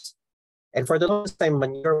fertilizers. And for the longest time,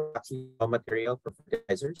 manure was actually raw material for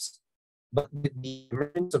fertilizers. But with the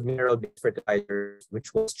emergence of mineral-based fertilizers,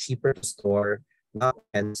 which was cheaper to store, not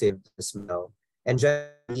expensive to smell, and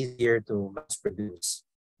just easier to mass produce,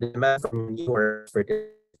 the demand for manure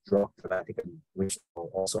fertilizers dropped dramatically, which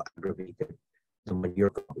also aggravated the manure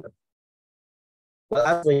problem. Well,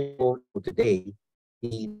 as we know today,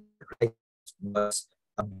 the crisis was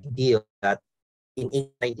a big deal that in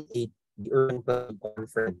 1898, the Urban Planning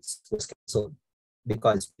Conference was cancelled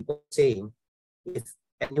because people were saying if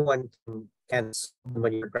anyone can solve the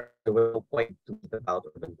manure crisis, there was no point to think about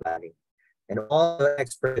urban planning. And all the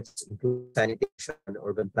experts, including sanitation,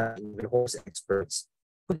 urban planning, even horse experts,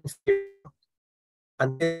 couldn't figure it out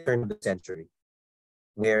until the turn of the century,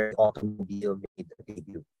 where the automobile made a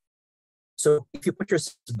debut. So if you put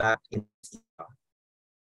yourselves back in the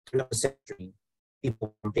turn of the century,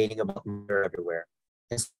 people complaining about manure everywhere,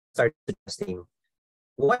 and start suggesting,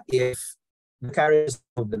 what if the carriages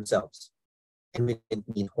moved themselves and we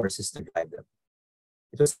didn't need horses to drive them?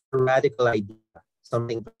 It was a radical idea,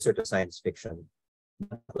 something closer to science fiction.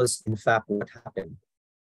 That was in fact what happened.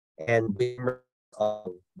 And we emerged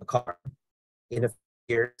of the car. In a few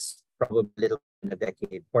years, probably a little in a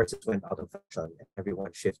decade, horses went out of fashion and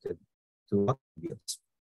everyone shifted to automobiles.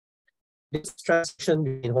 This transition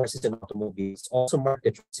between horses and automobiles also marked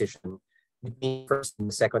the transition between the first and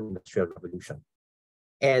the second industrial revolution.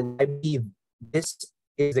 And I believe this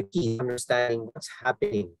is the key to understanding what's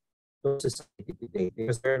happening to society today,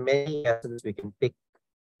 because there are many lessons we can pick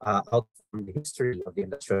out from the history of the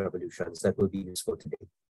industrial revolutions that will be useful today.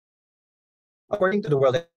 According to the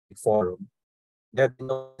World Economic Forum, there have been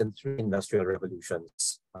more than 3 industrial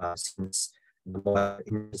revolutions since the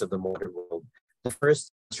emergence of the modern world. The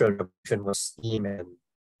first industrial revolution was steam and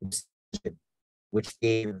engine, which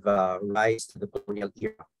gave rise to the colonial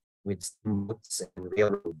era with steamboats and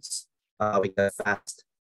railroads, with the fast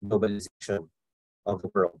globalization of the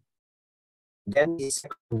world. Then the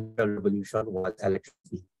second industrial revolution was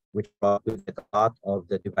electricity, which brought with it a lot of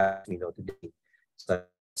the devices we know today, such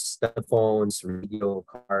as telephones, radio,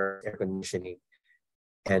 cars, air conditioning.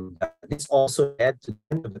 And this also led to the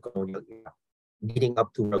end of the colonial era, leading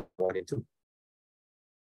up to World War I and II.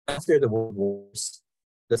 After the World Wars,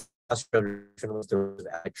 the industrial revolution was the rise of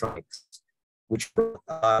electronics, which brought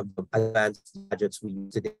the advanced gadgets we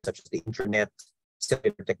use today, such as the internet,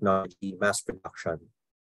 cellular technology, mass production.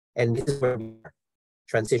 And this is where we are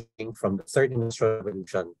transitioning from the third industrial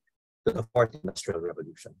revolution to the fourth industrial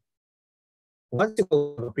revolution. One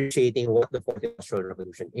simple way of appreciating what the fourth industrial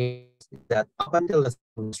revolution is that up until the third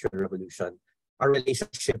industrial revolution, our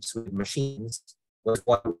relationships with machines was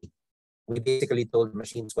one way. We basically told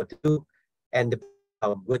machines what to do, and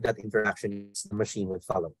how good that interaction is, the machine would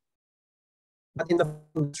follow. But in the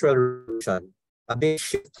industrial revolution, a big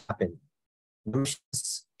shift happened. The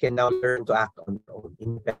machines can now learn to act on their own,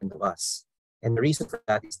 independent of us. And the reason for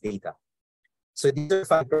that is data. So these are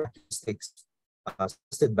 5 characteristics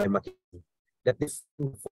suggested by McKinsey that define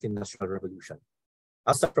the fourth industrial revolution.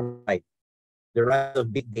 I'll start from right. The rise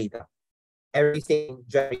of big data. Everything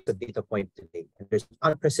generates a data point today, and there's an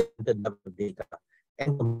unprecedented level of data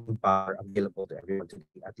and computing power available to everyone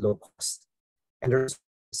today at low cost. And the result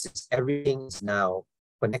is everything is now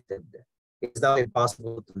connected. It's now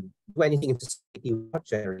impossible to do anything in society without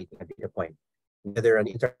generating a data point, whether an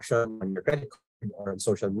interaction on your credit card or on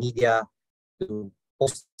social media, to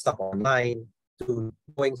post stuff online, to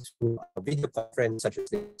going through a video conference such as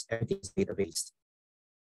this, everything is data-based.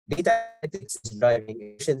 Data analytics is driving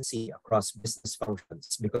efficiency across business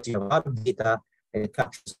functions because you have a lot of data and it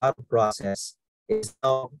captures a lot of process. It is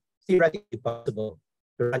now theoretically possible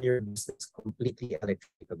to run your business completely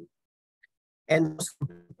electronically. And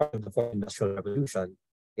part of the fourth industrial revolution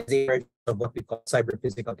is the emergence of what we call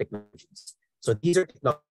cyber-physical technologies. So these are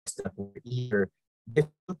technologies that were either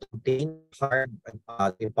difficult to obtain, hard,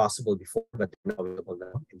 impossible before, but they're now available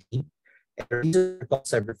now and cheap. And the reason they're called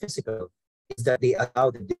cyber-physical is that they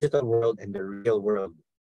allow the digital world and the real world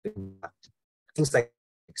to interact. Things like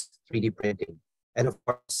 3D printing, and of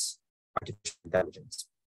course, artificial intelligence.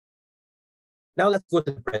 Now let's go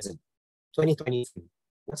to the present, 2023.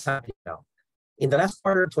 What's happening now? In the last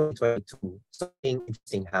quarter of 2022, something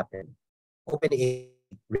interesting happened. OpenAI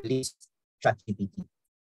released ChatGPT.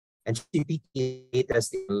 And ChatGPT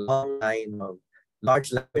is a long line of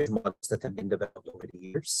large language models that have been developed over the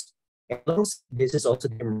years. And this is also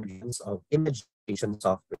the emergence of image generation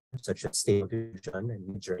software such as Stable Diffusion and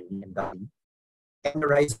Midjourney and DALL-E, and the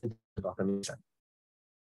rise of automation.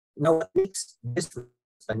 Now, what makes this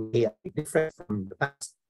an AI different from the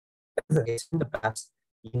past is in the past,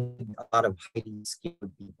 you need a lot of highly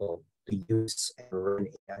skilled people to use and run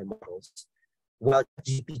AI models. While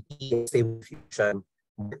GPT and Stable Diffusion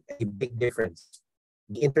make a big difference.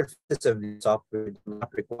 The interfaces of the software do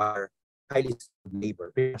not require highly skilled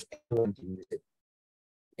labor. Pretty much anyone can use it.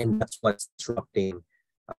 And that's what's disrupting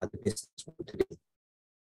the business world today.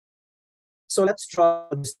 So let's draw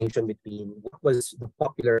a distinction between what was the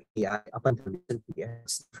popular AI up until recently and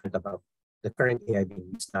what's different about the current AI being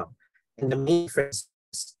used now. And the main difference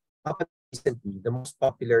is, up until recently, the most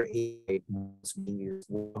popular AI models being used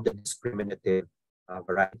were of the discriminative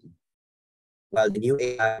variety, while the new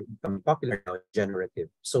AI becoming popular now is generative.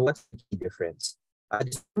 So what's the key difference? A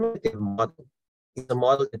discriminative model is a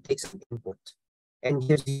model that takes an input and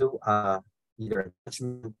gives you either a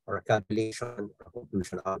judgment or a calculation or a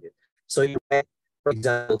conclusion of it. So you might, for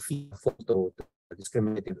example, feed a photo to a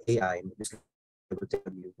discriminative AI, and this will tell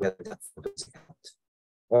you whether that photo is a cat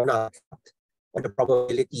or not a cat, or the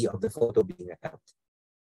probability of the photo being a cat.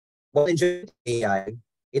 But in generative AI,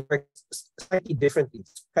 it works slightly differently.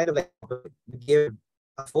 It's kind of like you give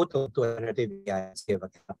a photo to a generative AI and say of a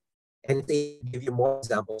cat, and they give you more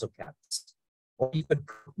examples of cats. Or you could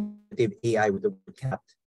prompt generative AI with the word cat,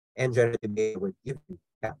 and generative AI would give you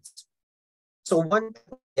cats. So one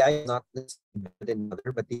AI is not better than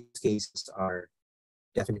another, but these cases are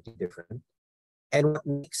definitely different. And what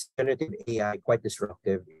makes generative AI quite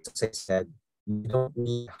disruptive is, as I said, you don't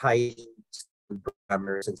need highly skilled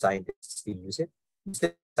programmers and scientists to use it. You still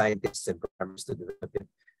need scientists and programmers to develop it.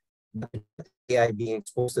 But AI being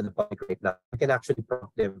exposed to the public right now, you can actually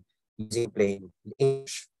prompt them using plain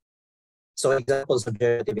English. So examples of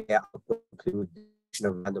generative AI output include the generation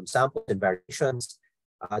of random samples and variations,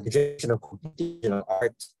 the generation of computational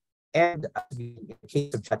art, and in the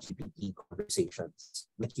case of ChatGPT, conversations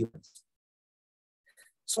with humans.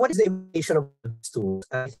 So what is the implication of these tools?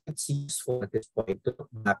 I think it's useful at this point to look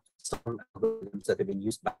back at some algorithms that have been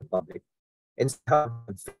used by the public and see how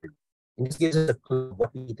they've fared. And this gives us a clue of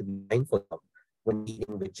what we need to be mindful of when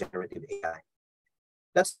dealing with generative AI.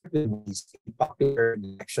 Let's start with these. A popular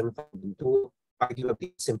direction finding tool,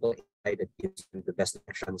 arguably simple AI that gives you the best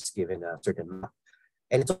directions given a certain map.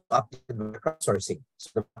 And it's also updated by crowdsourcing, so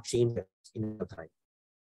the map changes in real time.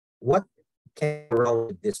 What can go wrong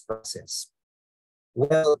with this process?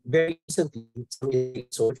 Well, very recently, some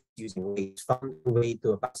soldiers using Waze found a way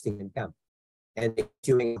to a Palestinian camp, and the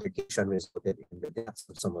ensuing altercation resulted in the deaths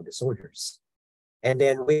of some of the soldiers. And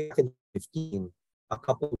then way back in 2015, a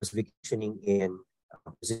couple was vacationing in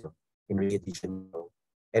Brazil, in Rio de Janeiro,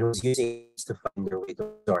 and was using Waze to find their way to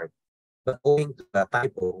the resort. But owing to a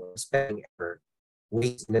typo or spelling error,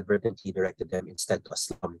 Waze inadvertently directed them instead to a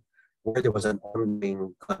slum, where there was an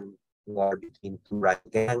ongoing gun war between two rival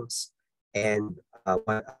gangs, and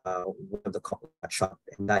one of the couple got shot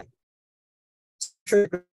and died. Sure,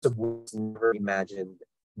 never imagined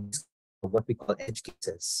what we call edge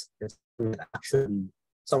cases. Actually,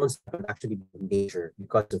 someone's could actually be in danger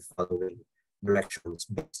because of following directions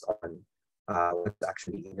based on what's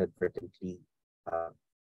actually inadvertently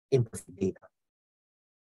imperfect data.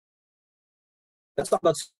 Let's talk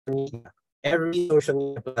about social media. Every social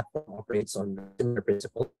media platform operates on similar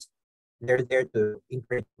principles. They're there to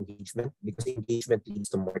encourage engagement because engagement leads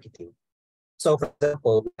to marketing. So, for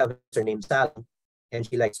example, we have a user named Sally, and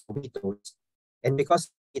she likes burritos. And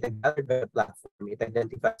because it gathered by the platform, it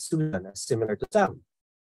identifies Susan as similar to Sally.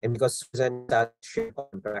 And because Susan and Sally share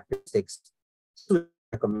common characteristics, Susan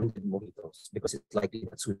recommended mojitos because it's likely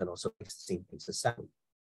that Susan also likes the same things as Sally.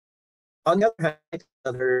 On the other hand,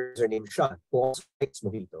 another user named Sean, who also likes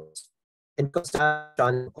mojitos. And because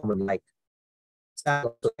Sean common like, Sally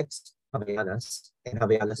also likes Havaianas, and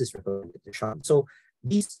Havaianas is recommended to Sean. So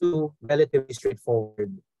these two relatively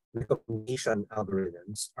straightforward recommendation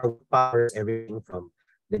algorithms are what powers everything from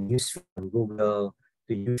the newsfeed on Google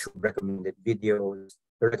to YouTube recommended videos,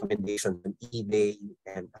 the recommendations on eBay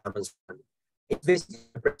and Amazon. It's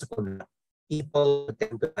basically the principle that people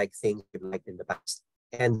tend to like things they've liked in the past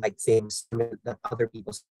and like things that other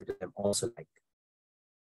people to them also like.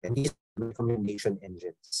 And these are recommendation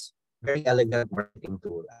engines. Very elegant marketing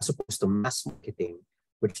tool as opposed to mass marketing,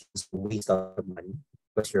 which is a waste of money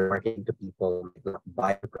because you're marketing to people who might not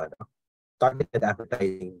buy the product. Targeted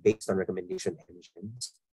advertising based on recommendation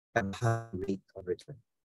engines have a high rate of return.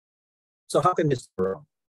 So how can this go wrong?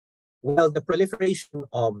 Well, the proliferation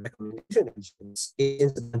of recommendation engines is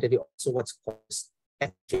incidentally also what's called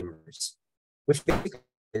echo chambers, which basically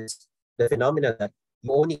is the phenomena that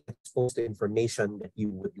you only get exposed to information that you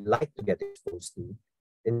would like to get exposed to,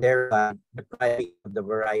 and thereby depriving of the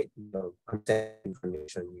variety of content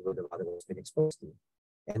information you would have otherwise been exposed to.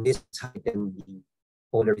 And this heightened the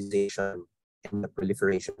polarization and the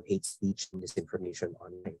proliferation of hate speech and disinformation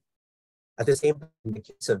online. At the same time, in the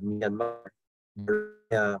case of Myanmar,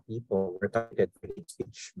 people were targeted for hate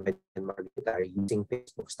speech by the Myanmar military using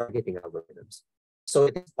Facebook's targeting algorithms. So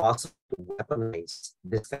it is possible to weaponize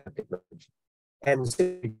this kind of technology. And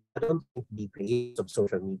I don't think the creators of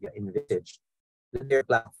social media envisaged that their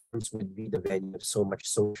platforms would be the venue of so much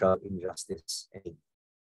social injustice and hate.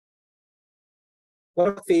 What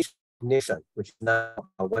about facial recognition, which is now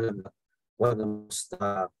one of the most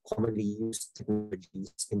commonly used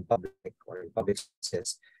technologies in public or in public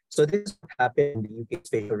spaces? So this is what happened in the UK's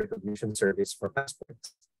facial recognition service for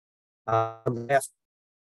passports. On the left,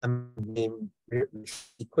 a man named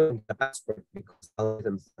he couldn't get a passport because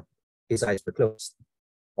algorithms thought his eyes were closed.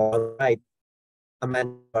 On the right, a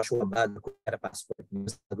man Joshua Bad couldn't get a passport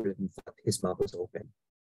because the algorithm thought his mouth was open.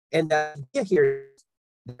 And the idea here is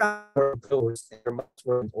the eyes were closed and their mouths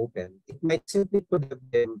weren't open. It might simply could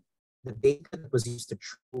have been the data that was used to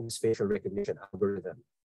train this facial recognition algorithm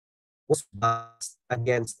was biased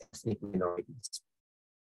against ethnic minorities.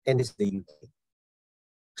 And this is the UK.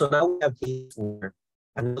 So now we have cases where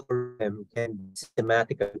an algorithm can be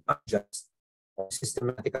systematically unjust or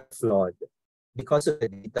systematically flawed because of the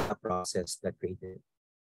data process that created it.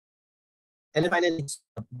 And then finally,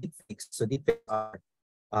 deepfakes. So deepfakes are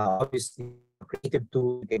obviously a creative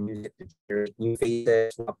tool. You can use it to generate new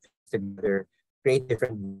faces, swap faces together, create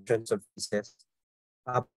different versions of faces.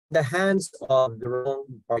 The hands of the wrong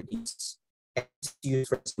parties and used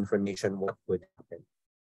for this information, what would happen?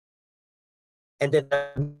 And then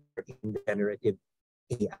in the generative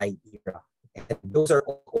AI era, and those are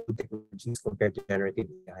all old technologies compared to generative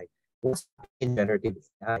AI. What's in generative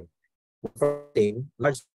AI? First thing,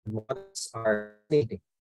 large models are fascinating.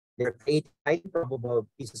 They're creating highly probable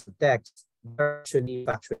pieces of text that are actually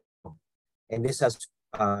factual. And this has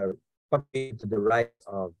contributed to the rise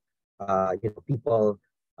of people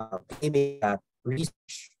claiming that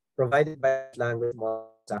research provided by language models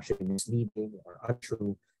is actually misleading or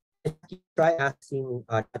untrue. And you try asking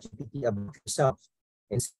ChatGPT about yourself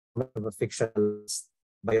and see how much of a fictionalized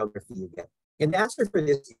biography you get. And the answer for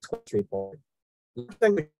this is quite straightforward.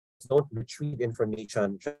 Languages don't retrieve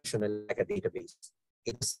information traditionally like a database.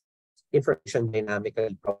 It's information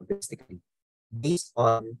dynamically, probabilistically, based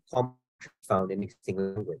on common found in existing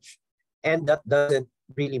language. And that doesn't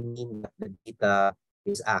really mean that the data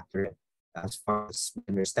is accurate as far as we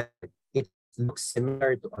understand it. It looks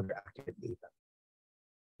similar to other accurate data.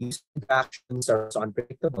 These interactions are so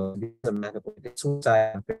unpredictable because a man who committed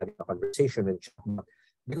suicide after having a conversation with chatbot,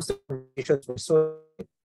 because the conversations were so,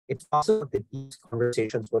 it's possible that these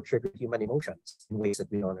conversations will trigger human emotions in ways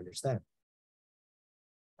that we don't understand.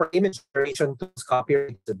 For image generation tools,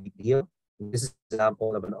 copyright is a big deal. This is an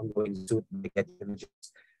example of an ongoing suit by Getty Images.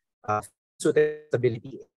 Suit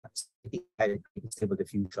stability and stable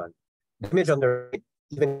diffusion. The image on the right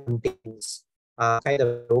even contains kind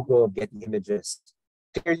of logo of Getty Images,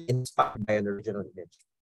 clearly inspired by an original image.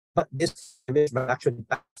 But this image might actually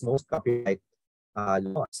pass most copyright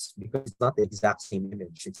laws because it's not the exact same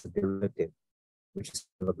image, it's a derivative, which is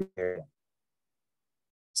a gray area.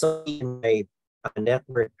 So in my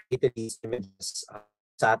network created these images,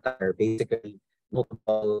 satire, basically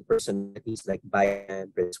multiple personalities like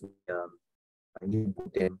Biden, Prince William,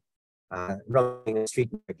 Putin, running a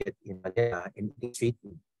street market in Manila and eating street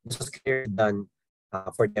food. This was clearly done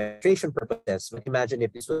for demonstration purposes. But imagine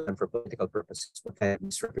if this was done for political purposes, what kind of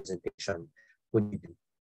misrepresentation would you do?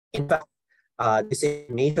 In fact, this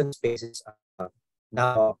information space is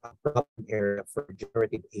now a problem area for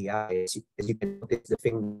generative AI. As you can notice the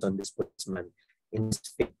fingers on this policeman in this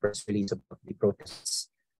fake press release about the protests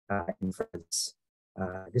in France.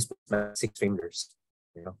 This policeman has 6 fingers,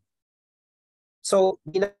 you know. So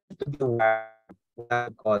we need to be aware of what I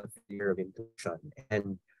call failure of intuition.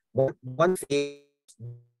 And one phase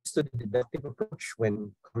is to the deductive approach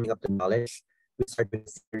when coming up to knowledge. We start with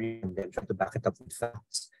theory and then try to back it up with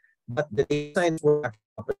facts. But the data science work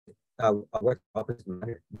opposite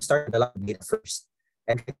manner. We start with a lot of data first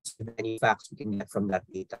and with any facts we can get from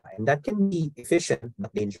that data. And that can be efficient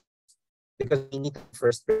but dangerous because we need the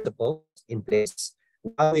first principles in place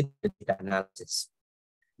while we do the data analysis.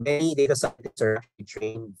 Many data scientists are actually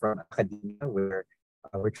trained from academia where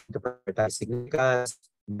we're trying to prioritize significance,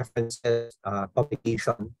 references,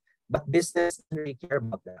 publication, but business doesn't really care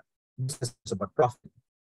about that. Business is about profit.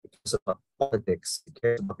 It cares about politics. It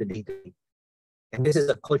cares about the data. And this is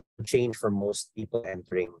a cultural change for most people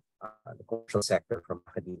entering the commercial sector from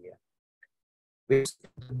academia. We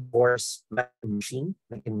divorce man and machine.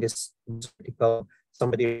 Like in this article,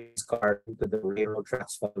 somebody's car into the railroad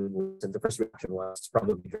tracks following, and the first reaction was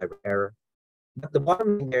probably driver error. But the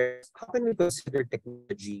bottom line there is, how can we consider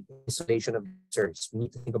technology in isolation of users? We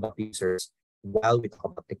need to think about users while we talk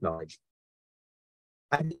about technology.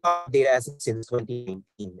 I've been talking data ethics since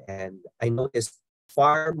 2019, and I noticed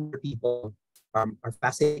far more people are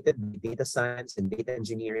fascinated by data science and data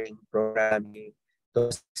engineering, programming,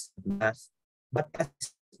 those math, but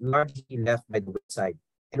ethics is largely left by the wayside.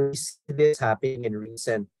 And we see this happening in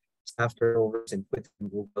recent staff turnovers and Twitter and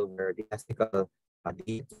Google, where the ethical data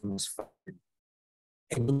team was fired.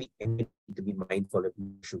 And we need to be mindful of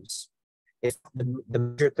issues. If the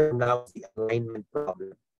major term now is the alignment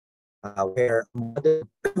problem, where a model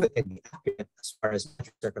can be accurate as far as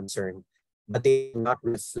metrics are concerned, but they do not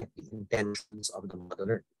reflect the intentions of the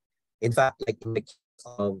modeler. In fact, like in the case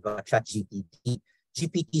of ChatGPT,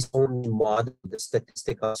 GPT's only model the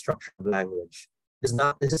statistical structure of language does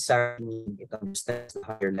not necessarily mean it understands the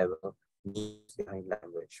higher level needs behind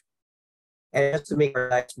language. And just to make our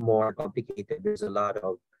lives more complicated, there's a lot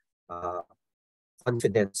of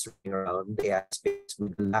confidence around the AI space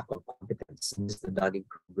with the lack of competence. And this is the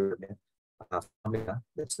Dunning-Kruger formula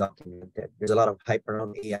that's documented. There's a lot of hype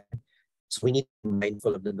around AI. So we need to be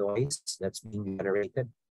mindful of the noise that's being generated.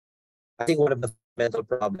 I think one of the fundamental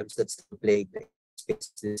problems that still plague the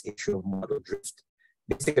space is this issue of model drift.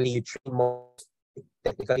 Basically, you train models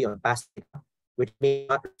technically on past data, which may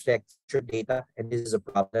not reflect future data. And this is a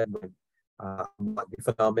problem when the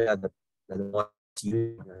phenomena that the ones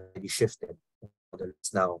you already shifted.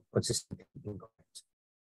 It's now consistently incorrect.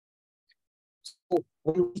 So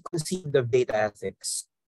when we conceive of data ethics,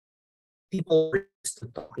 people are used to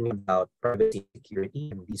talking about privacy and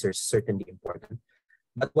security, and these are certainly important.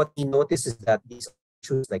 But what we notice is that these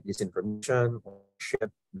issues like disinformation,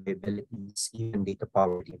 ownership, liabilities, even data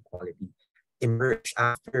poverty and quality emerge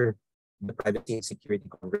after the privacy and security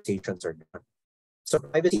conversations are done. So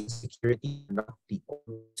privacy and security are not the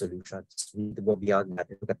only solutions. We need to go beyond that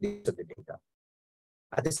and look at the use of the data.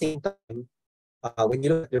 At the same time, when you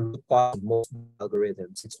look at the root cause of most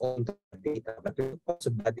algorithms, it's all data, but the root cause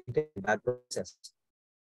of bad data and bad processes.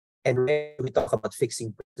 And when we talk about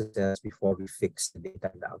fixing processes before we fix the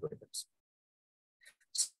data and the algorithms.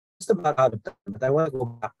 So just about out of time, but I want to go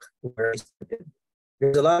back to where I started.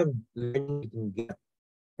 There's a lot of learning you can get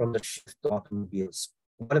from the shift to automobiles.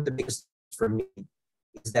 One of the biggest for me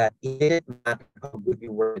is that it didn't matter how good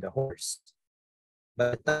you were with a horse.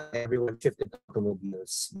 By the time everyone shifted to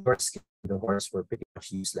automobiles, your skills with the horse were pretty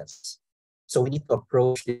much useless. So we need to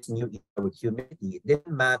approach this new era with humility. It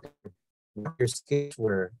didn't matter what your skills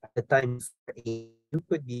were at the time. You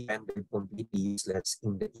could be rendered completely useless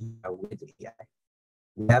in the era with AI.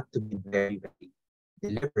 We have to be very, very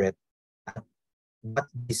deliberate at what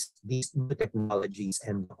these new technologies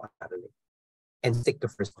end up unraveling and stick to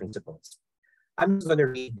first principles. I'm just going to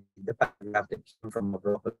read the paragraph that came from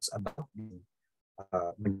Avropoulos about the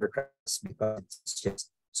bureaucrats because it's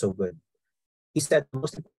just so good. He said the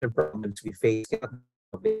most important problems we face cannot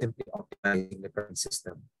be simply optimizing the current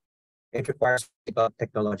system. It requires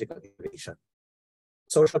technological innovation.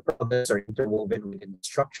 Social problems are interwoven within the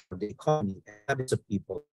structure of the economy and habits of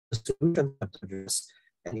people. The solutions have to address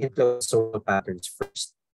and influence social patterns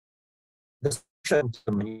first. The solution to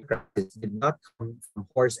the manure crisis did not come from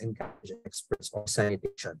horse and carriage experts or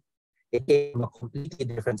sanitation. It came from a completely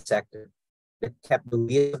different sector that kept the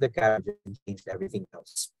wheels of the carriage and changed everything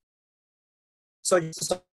else. So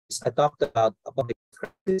I talked about a public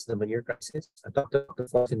crisis, the manure crisis. I talked about the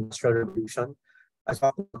fourth industrial revolution. I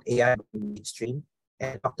talked about AI being mainstream,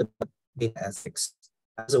 and I talked about data ethics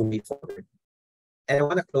as a way forward. And I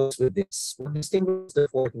want to close with this. What distinguishes the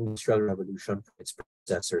fourth industrial revolution from its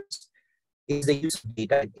predecessors is the use of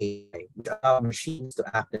data and AI, which allow machines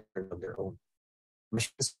to act on their own.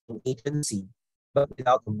 Machines have agency, but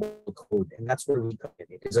without a moral code. And that's where we come in.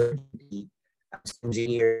 It is our duty as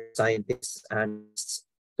engineers, scientists, analysts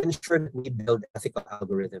to ensure that we build ethical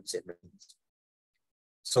algorithms in machines.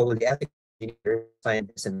 So the ethical engineers,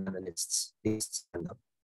 scientists, and analysts, they stand up.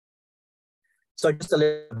 So just a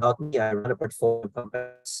little about me, I run a portfolio of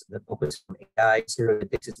companies that focus on AI.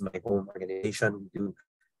 Cirrolytix is my home organization. We do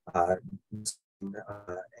and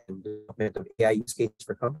development of AI use cases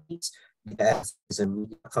for companies. DataS is a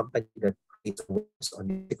media company that creates awareness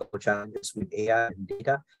on ethical challenges with AI and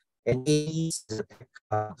data. And AE is a tech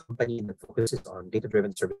company that focuses on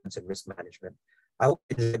data-driven surveillance and risk management. I hope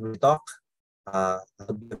you enjoyed my talk.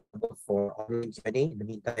 I'll be available for online Q&A. In the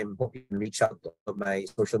meantime, hope you can reach out to all of my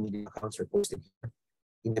social media accounts are posted here.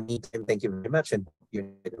 In the meantime, thank you very much and hope you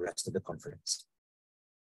enjoy the rest of the conference.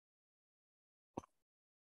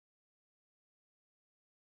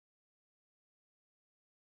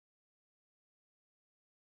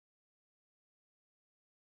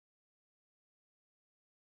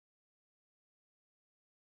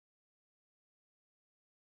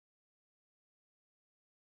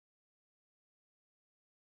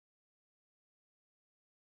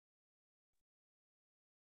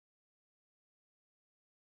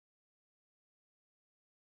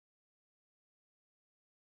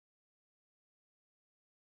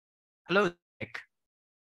 Hello, Nick.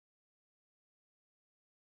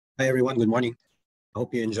 Hi, everyone. Good morning. I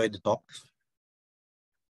hope you enjoyed the talk.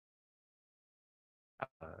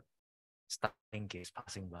 Starlink is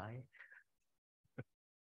passing by.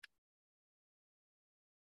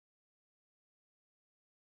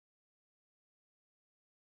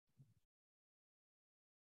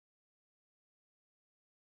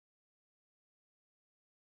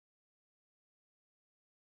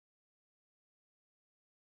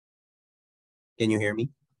 Can you hear me?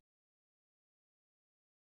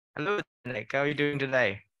 Hello, Nick. How are you doing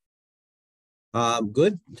today?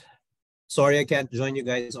 Good. Sorry, I can't join you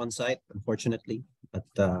guys on site, unfortunately, but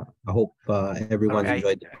I hope everyone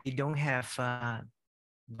enjoyed it. You don't have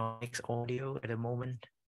Dominic's audio at the moment.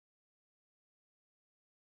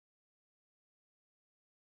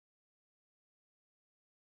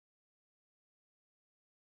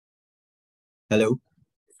 Hello?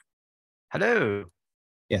 Hello.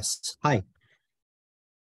 Yes. Hi.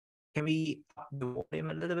 Can we up the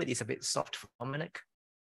volume a little bit? It's a bit soft for Dominic.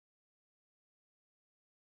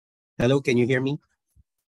 Hello, can you hear me?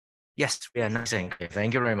 Yes, we are nice and clear.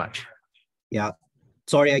 Thank you very much. Yeah.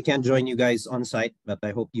 Sorry, I can't join you guys on site, but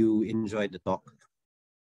I hope you enjoyed the talk.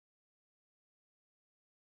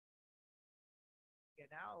 Okay,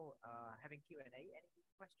 now having Q&A. Any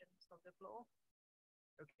questions on the floor?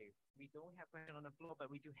 Okay, we don't have questions on the floor, but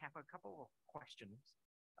we do have a couple of questions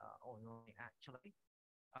online actually.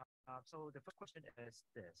 So the first question is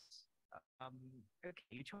this. Okay,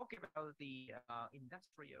 you talk about the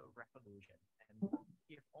industrial revolution, and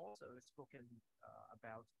you've also spoken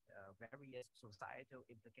about various societal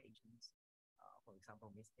implications, for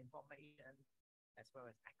example, misinformation, as well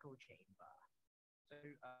as echo chamber. So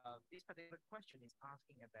this particular question is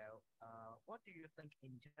asking about what do you think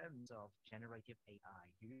in terms of generative AI?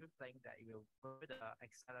 Do you think that it will further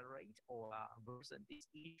accelerate or worsen this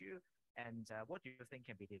issue? And what do you think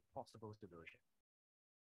can be the possible solution?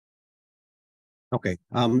 Okay.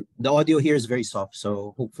 The audio here is very soft,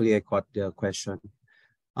 so hopefully I caught the question.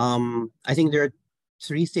 I think there are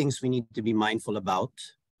three things we need to be mindful about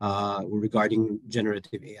regarding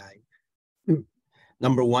generative AI.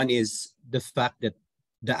 Number one is the fact that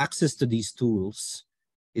the access to these tools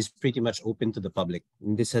is pretty much open to the public.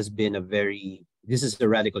 And this is a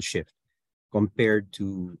radical shift compared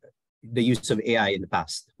to the use of AI in the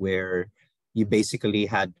past, where you basically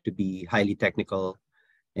had to be highly technical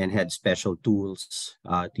and had special tools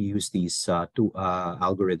to use these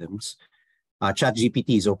algorithms.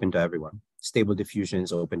 ChatGPT is open to everyone. Stable Diffusion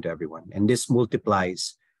is open to everyone. And this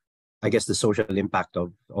multiplies, I guess, the social impact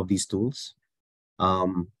of these tools.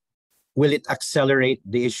 Will it accelerate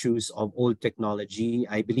the issues of old technology?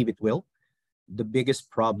 I believe it will. The biggest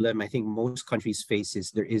problem I think most countries face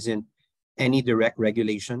is there isn't any direct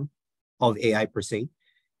regulation of AI per se.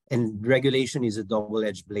 And regulation is a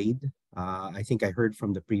double-edged blade. I think I heard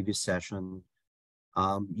from the previous session,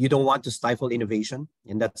 you don't want to stifle innovation,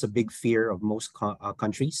 and that's a big fear of most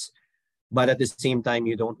countries. But at the same time,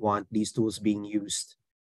 you don't want these tools being used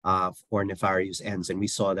for nefarious ends. And we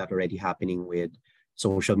saw that already happening with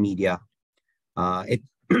social media.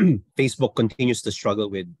 Facebook continues to struggle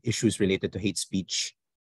with issues related to hate speech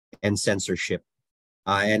and censorship.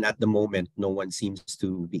 And at the moment, no one seems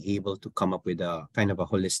to be able to come up with a kind of a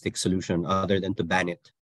holistic solution other than to ban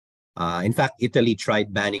it. In fact, Italy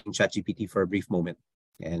tried banning ChatGPT for a brief moment,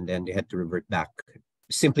 and then they had to revert back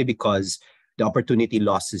simply because the opportunity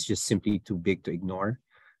loss is just simply too big to ignore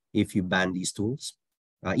if you ban these tools.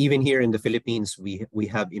 Even here in the Philippines, we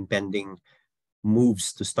have impending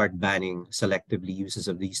moves to start banning selectively uses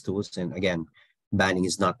of these tools. And again, banning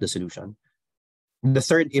is not the solution. The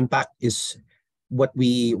third impact is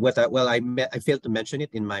I failed to mention it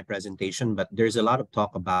in my presentation, but there's a lot of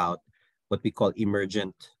talk about what we call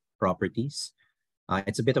emergent properties.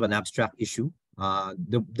 It's a bit of an abstract issue.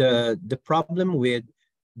 The problem with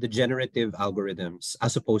the generative algorithms,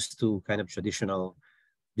 as opposed to kind of traditional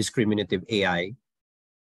discriminative AI,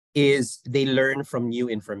 is they learn from new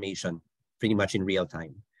information pretty much in real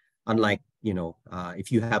time. Unlike,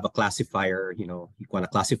 if you have a classifier, you want to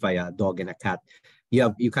classify a dog and a cat,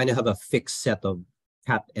 you kind of have a fixed set of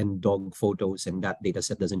cat and dog photos, and that data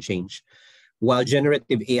set doesn't change. While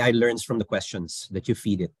generative AI learns from the questions that you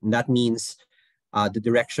feed it. And that means the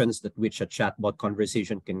directions that which a chatbot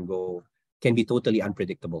conversation can go can be totally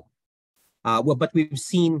unpredictable. But we've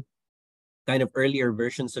seen kind of earlier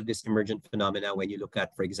versions of this emergent phenomena when you look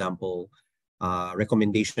at, for example,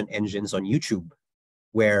 recommendation engines on YouTube,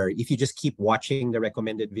 where if you just keep watching the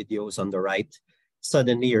recommended videos on the right,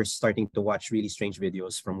 suddenly you're starting to watch really strange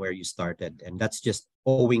videos from where you started. And that's just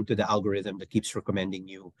owing to the algorithm that keeps recommending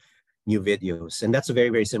you new videos. And that's a very,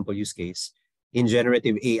 very simple use case. In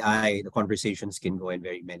generative AI, the conversations can go in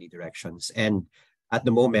very many directions. And at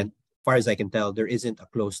the moment, as far as I can tell, there isn't a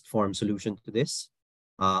closed form solution to this,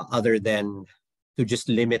 other than to just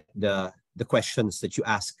limit the questions that you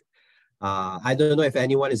ask. I don't know if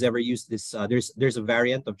anyone has ever used this. There's a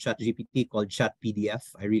variant of ChatGPT called Chat PDF.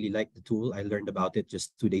 I really like the tool. I learned about it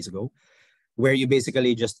just 2 days ago, where you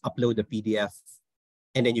basically just upload the PDF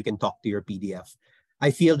and then you can talk to your PDF.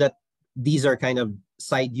 I feel that these are kind of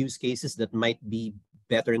side use cases that might be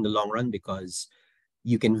better in the long run because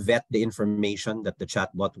you can vet the information that the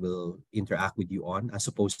chatbot will interact with you on, as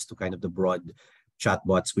opposed to kind of the broad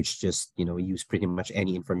chatbots, which just use pretty much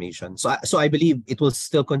any information. So I believe it will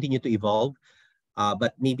still continue to evolve,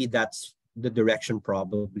 but maybe that's the direction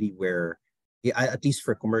probably where, at least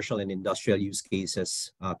for commercial and industrial use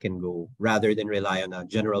cases, can go, rather than rely on a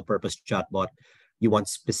general purpose chatbot. You want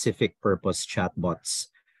specific purpose chatbots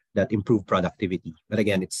that improve productivity. But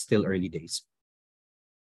again, it's still early days.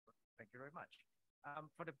 Thank you very much.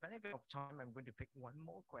 For the benefit of time, I'm going to pick one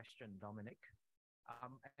more question, Dominic.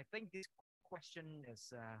 I think this question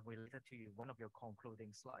is related to one of your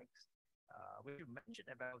concluding slides, where you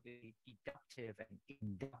mentioned about the deductive and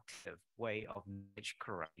inductive way of knowledge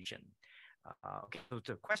creation. Okay, so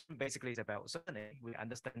the question basically is about, certainly we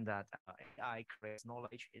understand that AI creates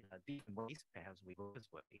knowledge in different ways, perhaps we go this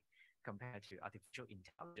way, compared to artificial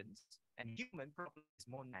intelligence, and human probably is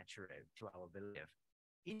more natural to our belief.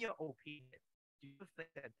 In your opinion, do you think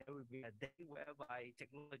that there will be a day whereby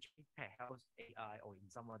technology, perhaps AI or in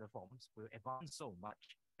some other forms, will advance so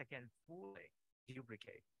much that can fully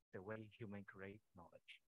duplicate the way human create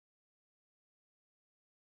knowledge?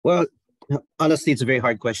 Well, honestly, it's a very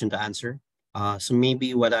hard question to answer. So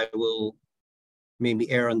maybe what I will maybe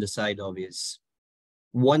err on the side of is,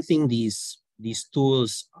 one thing these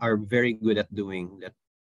tools are very good at doing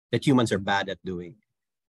that humans are bad at doing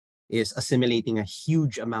is assimilating a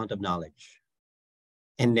huge amount of knowledge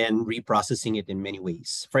and then reprocessing it in many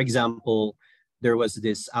ways. For example, there was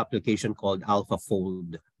this application called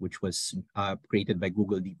AlphaFold, which was created by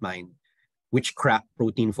Google DeepMind, which cracked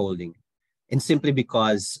protein folding. And simply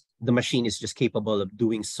because the machine is just capable of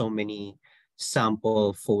doing so many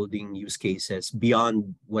sample folding use cases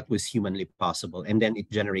beyond what was humanly possible. And then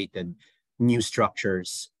it generated new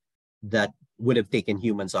structures that would have taken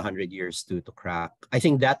humans 100 years to crack. I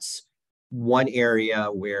think that's one area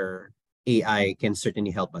where AI can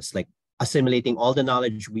certainly help us, like assimilating all the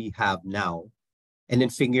knowledge we have now and then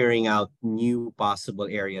figuring out new possible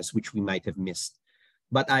areas which we might have missed.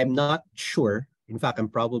 But I'm not sure. In fact, I'm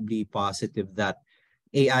probably positive that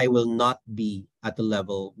AI will not be at the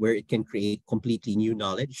level where it can create completely new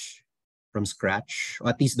knowledge from scratch, or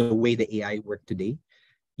at least the way the AI work today.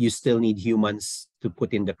 You still need humans to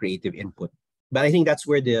put in the creative input. But I think that's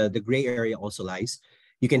where the gray area also lies.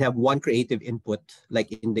 You can have one creative input,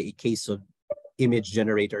 like in the case of image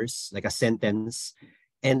generators, like a sentence,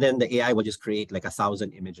 and then the AI will just create like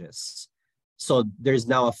 1,000 images. So there's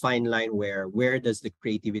now a fine line where does the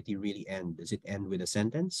creativity really end? Does it end with a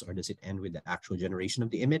sentence, or does it end with the actual generation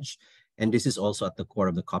of the image? And this is also at the core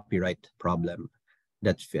of the copyright problem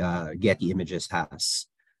that Getty Images has.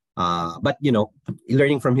 But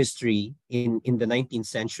learning from history, in the 19th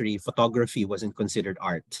century, photography wasn't considered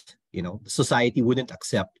art. Society wouldn't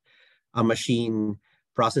accept a machine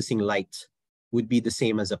processing light would be the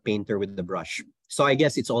same as a painter with the brush. So I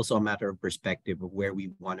guess it's also a matter of perspective of where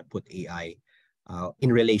we want to put AI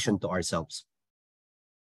in relation to ourselves.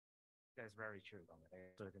 That's very true, Dominic.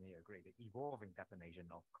 I certainly agree. The evolving definition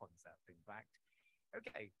of concept, in fact.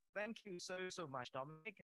 Okay, thank you so much,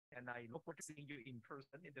 Dominic, and I look forward to seeing you in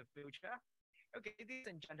person in the future. Okay, ladies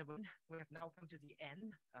and gentlemen, we have now come to the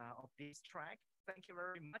end of this track. Thank you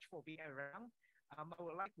very much for being around. I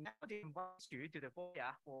would like now to invite you to the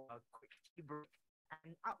foyer for a quick tea break.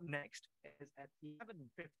 And up next is at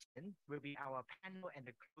 11:15 will be our panel and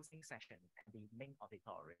the closing session at the main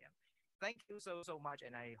auditorium. Thank you so much,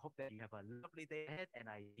 and I hope that you have a lovely day ahead, and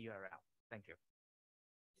I see you around. Thank you.